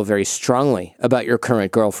don't feel very strongly about your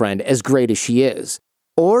current girlfriend, as great as she is?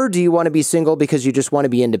 Or do you want to be single because you just want to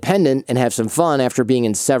be independent and have some fun after being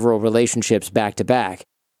in several relationships back to back?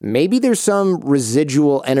 Maybe there's some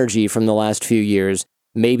residual energy from the last few years,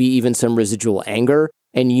 maybe even some residual anger,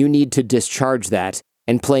 and you need to discharge that,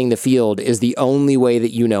 and playing the field is the only way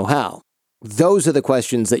that you know how. Those are the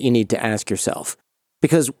questions that you need to ask yourself.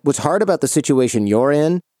 Because what's hard about the situation you're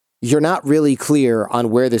in, you're not really clear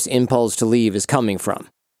on where this impulse to leave is coming from.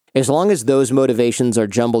 As long as those motivations are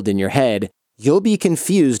jumbled in your head, you'll be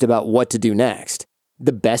confused about what to do next.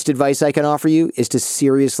 The best advice I can offer you is to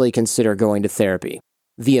seriously consider going to therapy.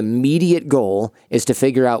 The immediate goal is to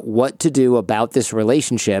figure out what to do about this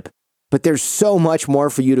relationship, but there's so much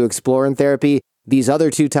more for you to explore in therapy. These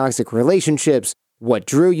other two toxic relationships, what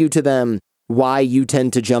drew you to them, why you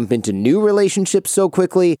tend to jump into new relationships so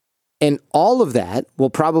quickly, and all of that will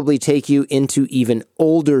probably take you into even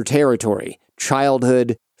older territory,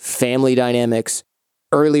 childhood, family dynamics,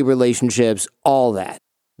 early relationships, all that.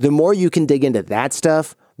 The more you can dig into that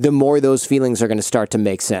stuff, the more those feelings are going to start to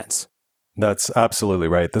make sense. That's absolutely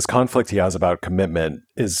right. This conflict he has about commitment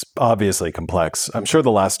is obviously complex. I'm sure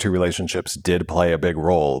the last two relationships did play a big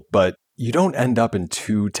role, but you don't end up in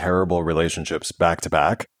two terrible relationships back to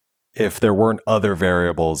back if there weren't other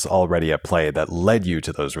variables already at play that led you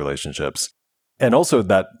to those relationships, and also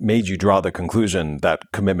that made you draw the conclusion that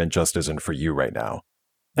commitment just isn't for you right now.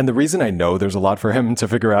 And the reason I know there's a lot for him to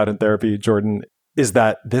figure out in therapy, Jordan, is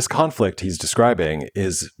that this conflict he's describing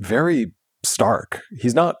is very stark.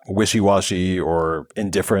 He's not wishy-washy or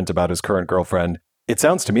indifferent about his current girlfriend. It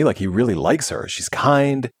sounds to me like he really likes her. She's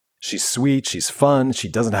kind, she's sweet, she's fun, she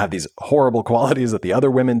doesn't have these horrible qualities that the other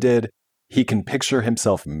women did. He can picture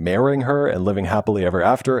himself marrying her and living happily ever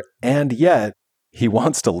after, and yet he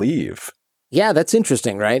wants to leave. Yeah, that's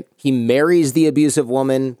interesting, right? He marries the abusive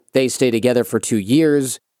woman, they stay together for 2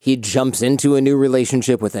 years, he jumps into a new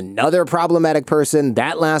relationship with another problematic person,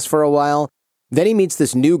 that lasts for a while. Then he meets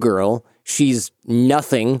this new girl, she's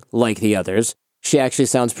nothing like the others, she actually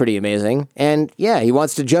sounds pretty amazing, and yeah, he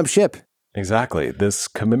wants to jump ship. Exactly. This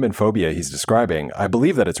commitment phobia he's describing, I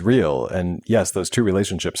believe that it's real. And yes, those two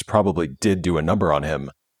relationships probably did do a number on him.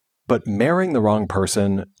 But marrying the wrong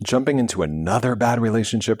person, jumping into another bad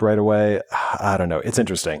relationship right away, I don't know. It's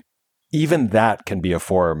interesting. Even that can be a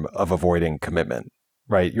form of avoiding commitment,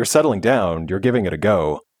 right? You're settling down, you're giving it a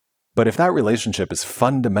go. But if that relationship is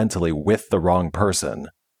fundamentally with the wrong person,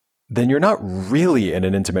 then you're not really in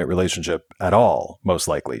an intimate relationship at all, most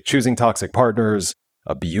likely. Choosing toxic partners,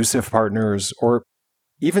 abusive partners, or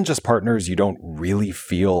even just partners you don't really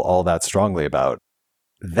feel all that strongly about.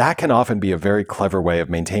 That can often be a very clever way of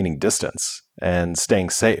maintaining distance and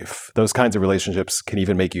staying safe. Those kinds of relationships can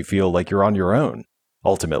even make you feel like you're on your own,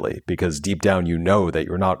 ultimately, because deep down you know that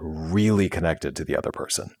you're not really connected to the other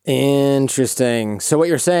person. Interesting. So what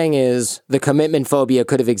you're saying is the commitment phobia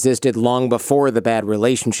could have existed long before the bad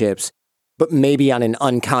relationships, but maybe on an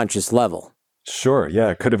unconscious level. Sure,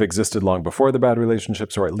 yeah, it could have existed long before the bad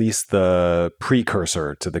relationships, or at least the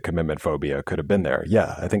precursor to the commitment phobia could have been there.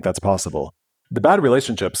 Yeah, I think that's possible. The bad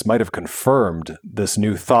relationships might have confirmed this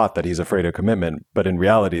new thought that he's afraid of commitment, but in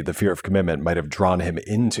reality, the fear of commitment might have drawn him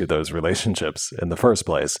into those relationships in the first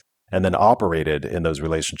place, and then operated in those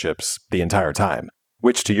relationships the entire time.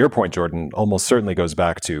 Which, to your point, Jordan, almost certainly goes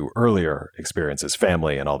back to earlier experiences,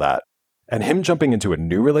 family and all that. And him jumping into a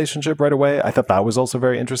new relationship right away, I thought that was also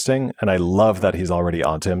very interesting, and I love that he's already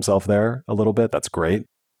onto himself there a little bit. That's great.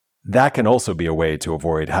 That can also be a way to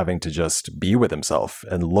avoid having to just be with himself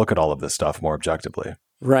and look at all of this stuff more objectively.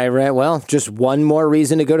 Right. Well, just one more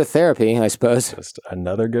reason to go to therapy, I suppose. Just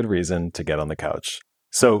another good reason to get on the couch.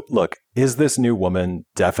 So, look, is this new woman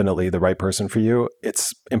definitely the right person for you?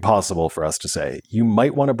 It's impossible for us to say. You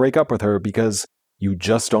might want to break up with her because you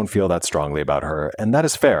just don't feel that strongly about her, and that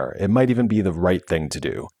is fair. It might even be the right thing to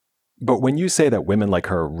do. But when you say that women like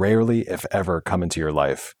her rarely, if ever, come into your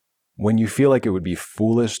life, when you feel like it would be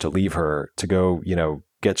foolish to leave her to go,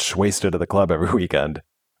 get shwasted at the club every weekend,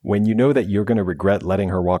 when you know that you're going to regret letting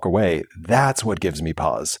her walk away, that's what gives me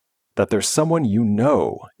pause. That there's someone you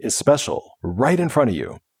know is special right in front of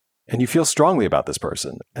you, and you feel strongly about this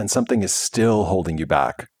person, and something is still holding you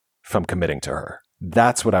back from committing to her.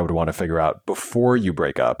 That's what I would want to figure out before you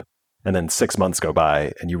break up, and then 6 months go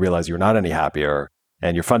by, and you realize you're not any happier,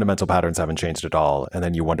 and your fundamental patterns haven't changed at all, and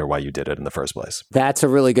then you wonder why you did it in the first place. That's a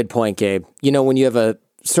really good point, Gabe. When you have a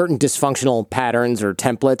certain dysfunctional patterns or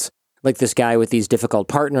templates, like this guy with these difficult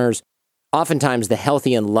partners, oftentimes the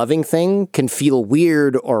healthy and loving thing can feel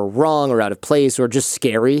weird or wrong or out of place or just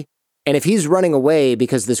scary. And if he's running away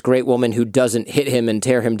because this great woman who doesn't hit him and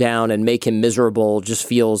tear him down and make him miserable just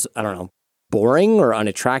feels, boring or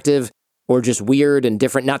unattractive, or just weird and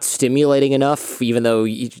different, not stimulating enough, even though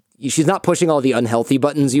she's not pushing all the unhealthy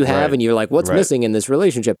buttons you have, and you're like, what's missing in this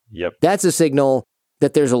relationship? Yep. That's a signal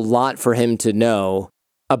that there's a lot for him to know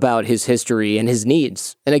about his history and his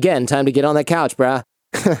needs. And again, time to get on that couch, brah.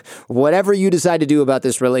 Whatever you decide to do about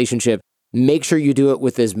this relationship, make sure you do it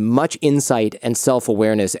with as much insight and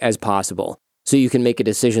self-awareness as possible so you can make a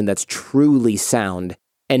decision that's truly sound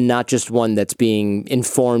and not just one that's being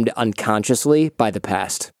informed unconsciously by the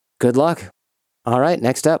past. Good luck. All right,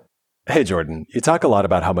 next up. Hey, Jordan, you talk a lot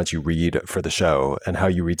about how much you read for the show and how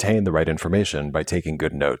you retain the right information by taking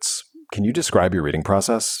good notes. Can you describe your reading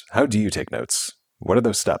process? How do you take notes? What are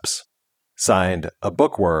those steps? Signed, a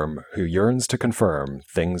bookworm who yearns to confirm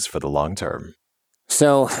things for the long term.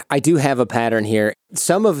 So I do have a pattern here.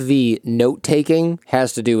 Some of the note-taking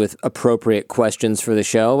has to do with appropriate questions for the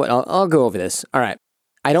show. I'll go over this. All right.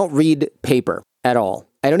 I don't read paper at all.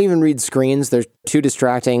 I don't even read screens. They're too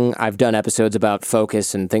distracting. I've done episodes about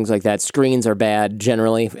focus and things like that. Screens are bad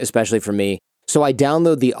generally, especially for me. So I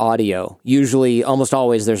download the audio. Usually, almost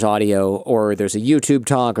always there's audio, or there's a YouTube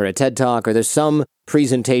talk or a TED talk, or there's some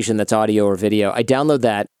presentation that's audio or video. I download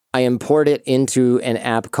that. I import it into an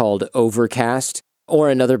app called Overcast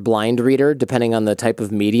or another blind reader, depending on the type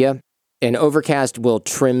of media. And Overcast will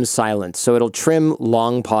trim silence. So it'll trim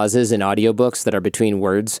long pauses in audiobooks that are between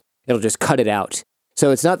words. It'll just cut it out.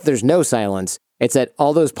 So it's not that there's no silence. It's that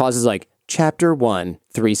all those pauses like chapter 1,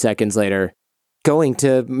 3 seconds later, going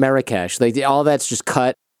to Marrakesh, all that's just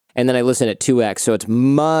cut. And then I listen at 2x. So it's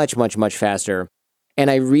much, much, much faster. And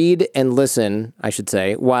I read and listen, I should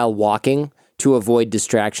say, while walking to avoid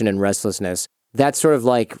distraction and restlessness. That's sort of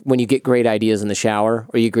like when you get great ideas in the shower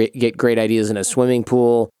or you get great ideas in a swimming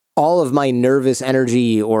pool. All of my nervous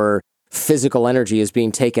energy or physical energy is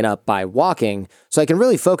being taken up by walking, so I can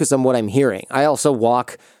really focus on what I'm hearing. I also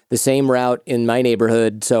walk the same route in my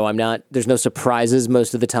neighborhood, so there's no surprises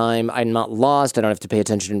most of the time. I'm not lost. I don't have to pay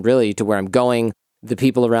attention really to where I'm going. The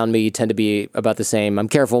people around me tend to be about the same. I'm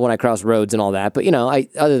careful when I cross roads and all that, but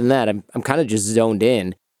other than that, I'm kind of just zoned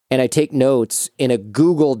in. and I take notes in a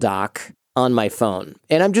Google Doc on my phone.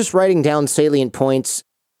 And I'm just writing down salient points,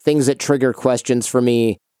 things that trigger questions for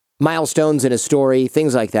me, milestones in a story,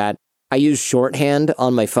 things like that. I use shorthand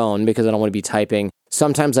on my phone because I don't want to be typing.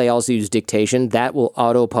 Sometimes I also use dictation. That will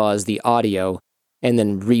auto-pause the audio and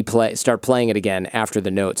then start playing it again after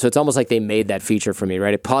the note. So it's almost like they made that feature for me,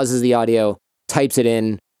 right? It pauses the audio, types it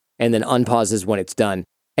in, and then unpauses when it's done.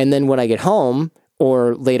 And then when I get home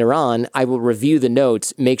or later on, I will review the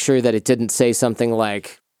notes, make sure that it didn't say something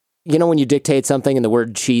like, when you dictate something and the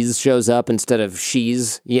word cheese shows up instead of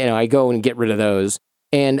she's, I go and get rid of those.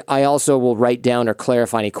 And I also will write down or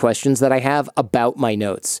clarify any questions that I have about my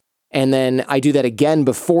notes. And then I do that again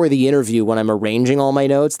before the interview when I'm arranging all my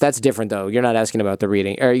notes. That's different, though. You're not asking about the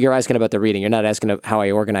reading, or you're asking about the reading. You're not asking how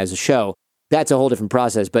I organize a show. That's a whole different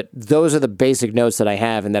process. But those are the basic notes that I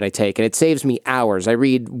have and that I take. And it saves me hours. I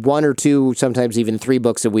read 1 or 2, sometimes even 3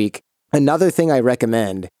 books a week. Another thing I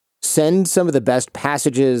recommend, send some of the best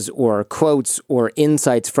passages or quotes or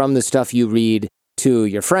insights from the stuff you read to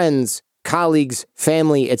your friends, colleagues,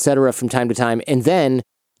 family, etc. from time to time. And then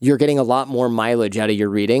you're getting a lot more mileage out of your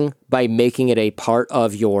reading by making it a part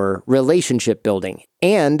of your relationship building.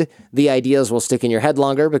 And the ideas will stick in your head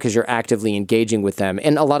longer because you're actively engaging with them.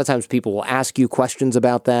 And a lot of times people will ask you questions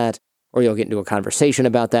about that, or you'll get into a conversation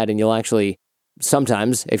about that, and you'll actually,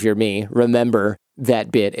 sometimes, if you're me, remember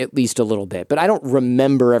that bit at least a little bit. But I don't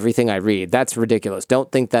remember everything I read. That's ridiculous.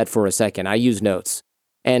 Don't think that for a second. I use notes.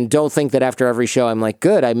 And don't think that after every show I'm like,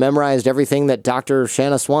 good, I memorized everything that Dr.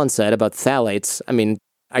 Shanna Swan said about phthalates. I mean,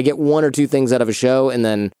 I get 1 or 2 things out of a show, and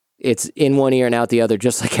then it's in one ear and out the other,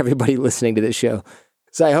 just like everybody listening to this show.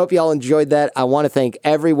 So I hope y'all enjoyed that. I want to thank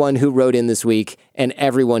everyone who wrote in this week and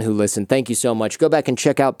everyone who listened. Thank you so much. Go back and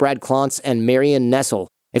check out Brad Klontz and Marion Nessel.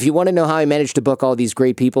 If you want to know how I managed to book all these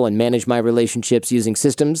great people and manage my relationships using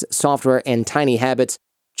systems, software, and tiny habits,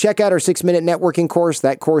 check out our 6-minute networking course.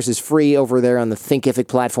 That course is free over there on the Thinkific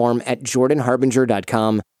platform at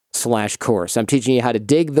jordanharbinger.com/course. I'm teaching you how to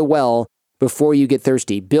dig the well before you get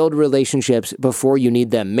thirsty, build relationships before you need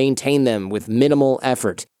them, maintain them with minimal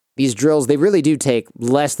effort. These drills, they really do take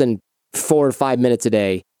less than 4 or 5 minutes a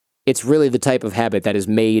day. It's really the type of habit that has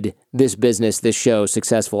made this business, this show,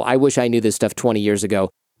 successful. I wish I knew this stuff 20 years ago.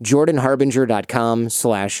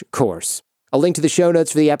 jordanharbinger.com/course. A link to the show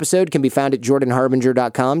notes for the episode can be found at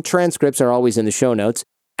jordanharbinger.com. Transcripts are always in the show notes.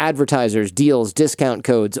 Advertisers, deals, discount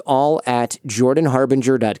codes, all at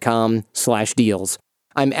jordanharbinger.com/deals.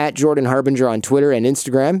 I'm at Jordan Harbinger on Twitter and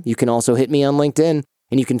Instagram. You can also hit me on LinkedIn.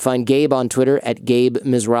 And you can find Gabe on Twitter at Gabe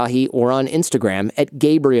Mizrahi or on Instagram at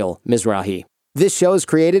Gabriel Mizrahi. This show is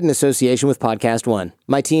created in association with Podcast One.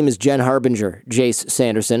 My team is Jen Harbinger, Jace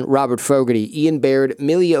Sanderson, Robert Fogarty, Ian Baird,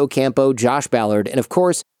 Millie Ocampo, Josh Ballard, and of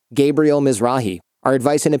course, Gabriel Mizrahi. Our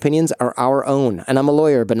advice and opinions are our own, and I'm a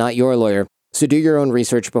lawyer, but not your lawyer. So do your own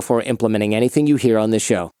research before implementing anything you hear on this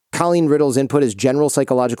show. Colleen Riddle's input is general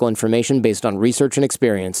psychological information based on research and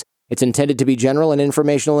experience. It's intended to be general and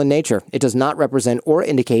informational in nature. It does not represent or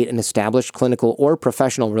indicate an established clinical or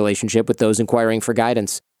professional relationship with those inquiring for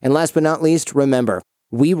guidance. And last but not least, remember,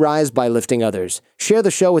 we rise by lifting others. Share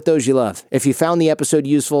the show with those you love. If you found the episode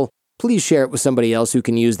useful, please share it with somebody else who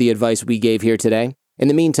can use the advice we gave here today. In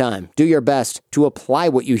the meantime, do your best to apply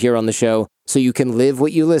what you hear on the show so you can live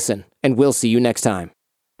what you listen, and we'll see you next time.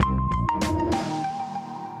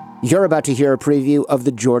 You're about to hear a preview of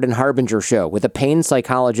The Jordan Harbinger Show with a pain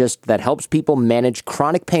psychologist that helps people manage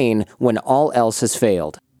chronic pain when all else has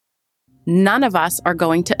failed. None of us are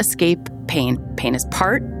going to escape pain. Pain is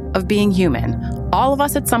part of being human. All of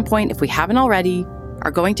us at some point, if we haven't already,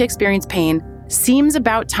 are going to experience pain. Seems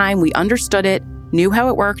about time we understood it, knew how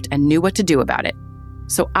it worked, and knew what to do about it.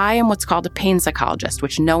 So I am what's called a pain psychologist,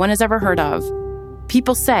 which no one has ever heard of.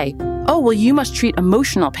 People say, oh, well, you must treat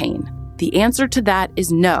emotional pain. The answer to that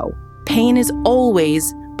is no. Pain is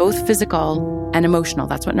always both physical and emotional.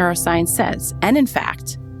 That's what neuroscience says. And in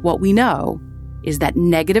fact, what we know is that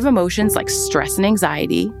negative emotions like stress and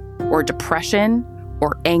anxiety, or depression,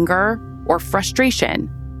 or anger, or frustration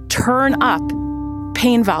turn up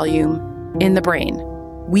pain volume in the brain.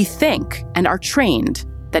 We think and are trained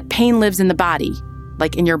that pain lives in the body,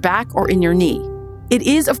 like in your back or in your knee. It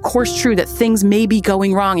is, of course, true that things may be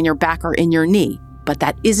going wrong in your back or in your knee, but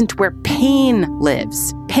that isn't where pain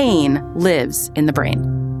lives. Pain lives in the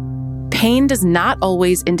brain. Pain does not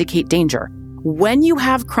always indicate danger. When you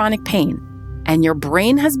have chronic pain and your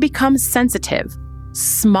brain has become sensitive,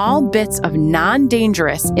 small bits of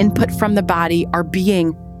non-dangerous input from the body are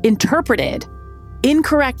being interpreted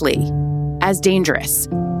incorrectly as dangerous.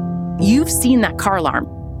 You've seen that car alarm.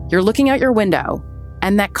 You're looking out your window,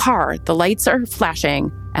 and that car, the lights are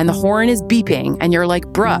flashing, and the horn is beeping and you're like,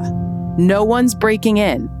 bruh, no one's breaking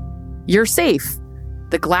in. You're safe.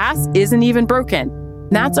 The glass isn't even broken.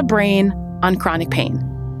 That's a brain on chronic pain.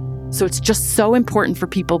 So it's just so important for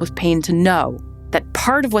people with pain to know that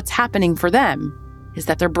part of what's happening for them is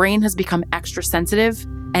that their brain has become extra sensitive,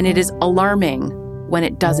 and it is alarming when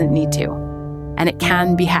it doesn't need to. And it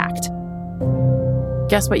can be hacked.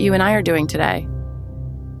 Guess what you and I are doing today?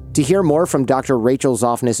 To hear more from Dr. Rachel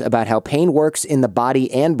Zoffness about how pain works in the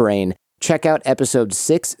body and brain, check out episode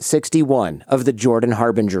 661 of The Jordan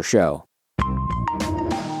Harbinger Show.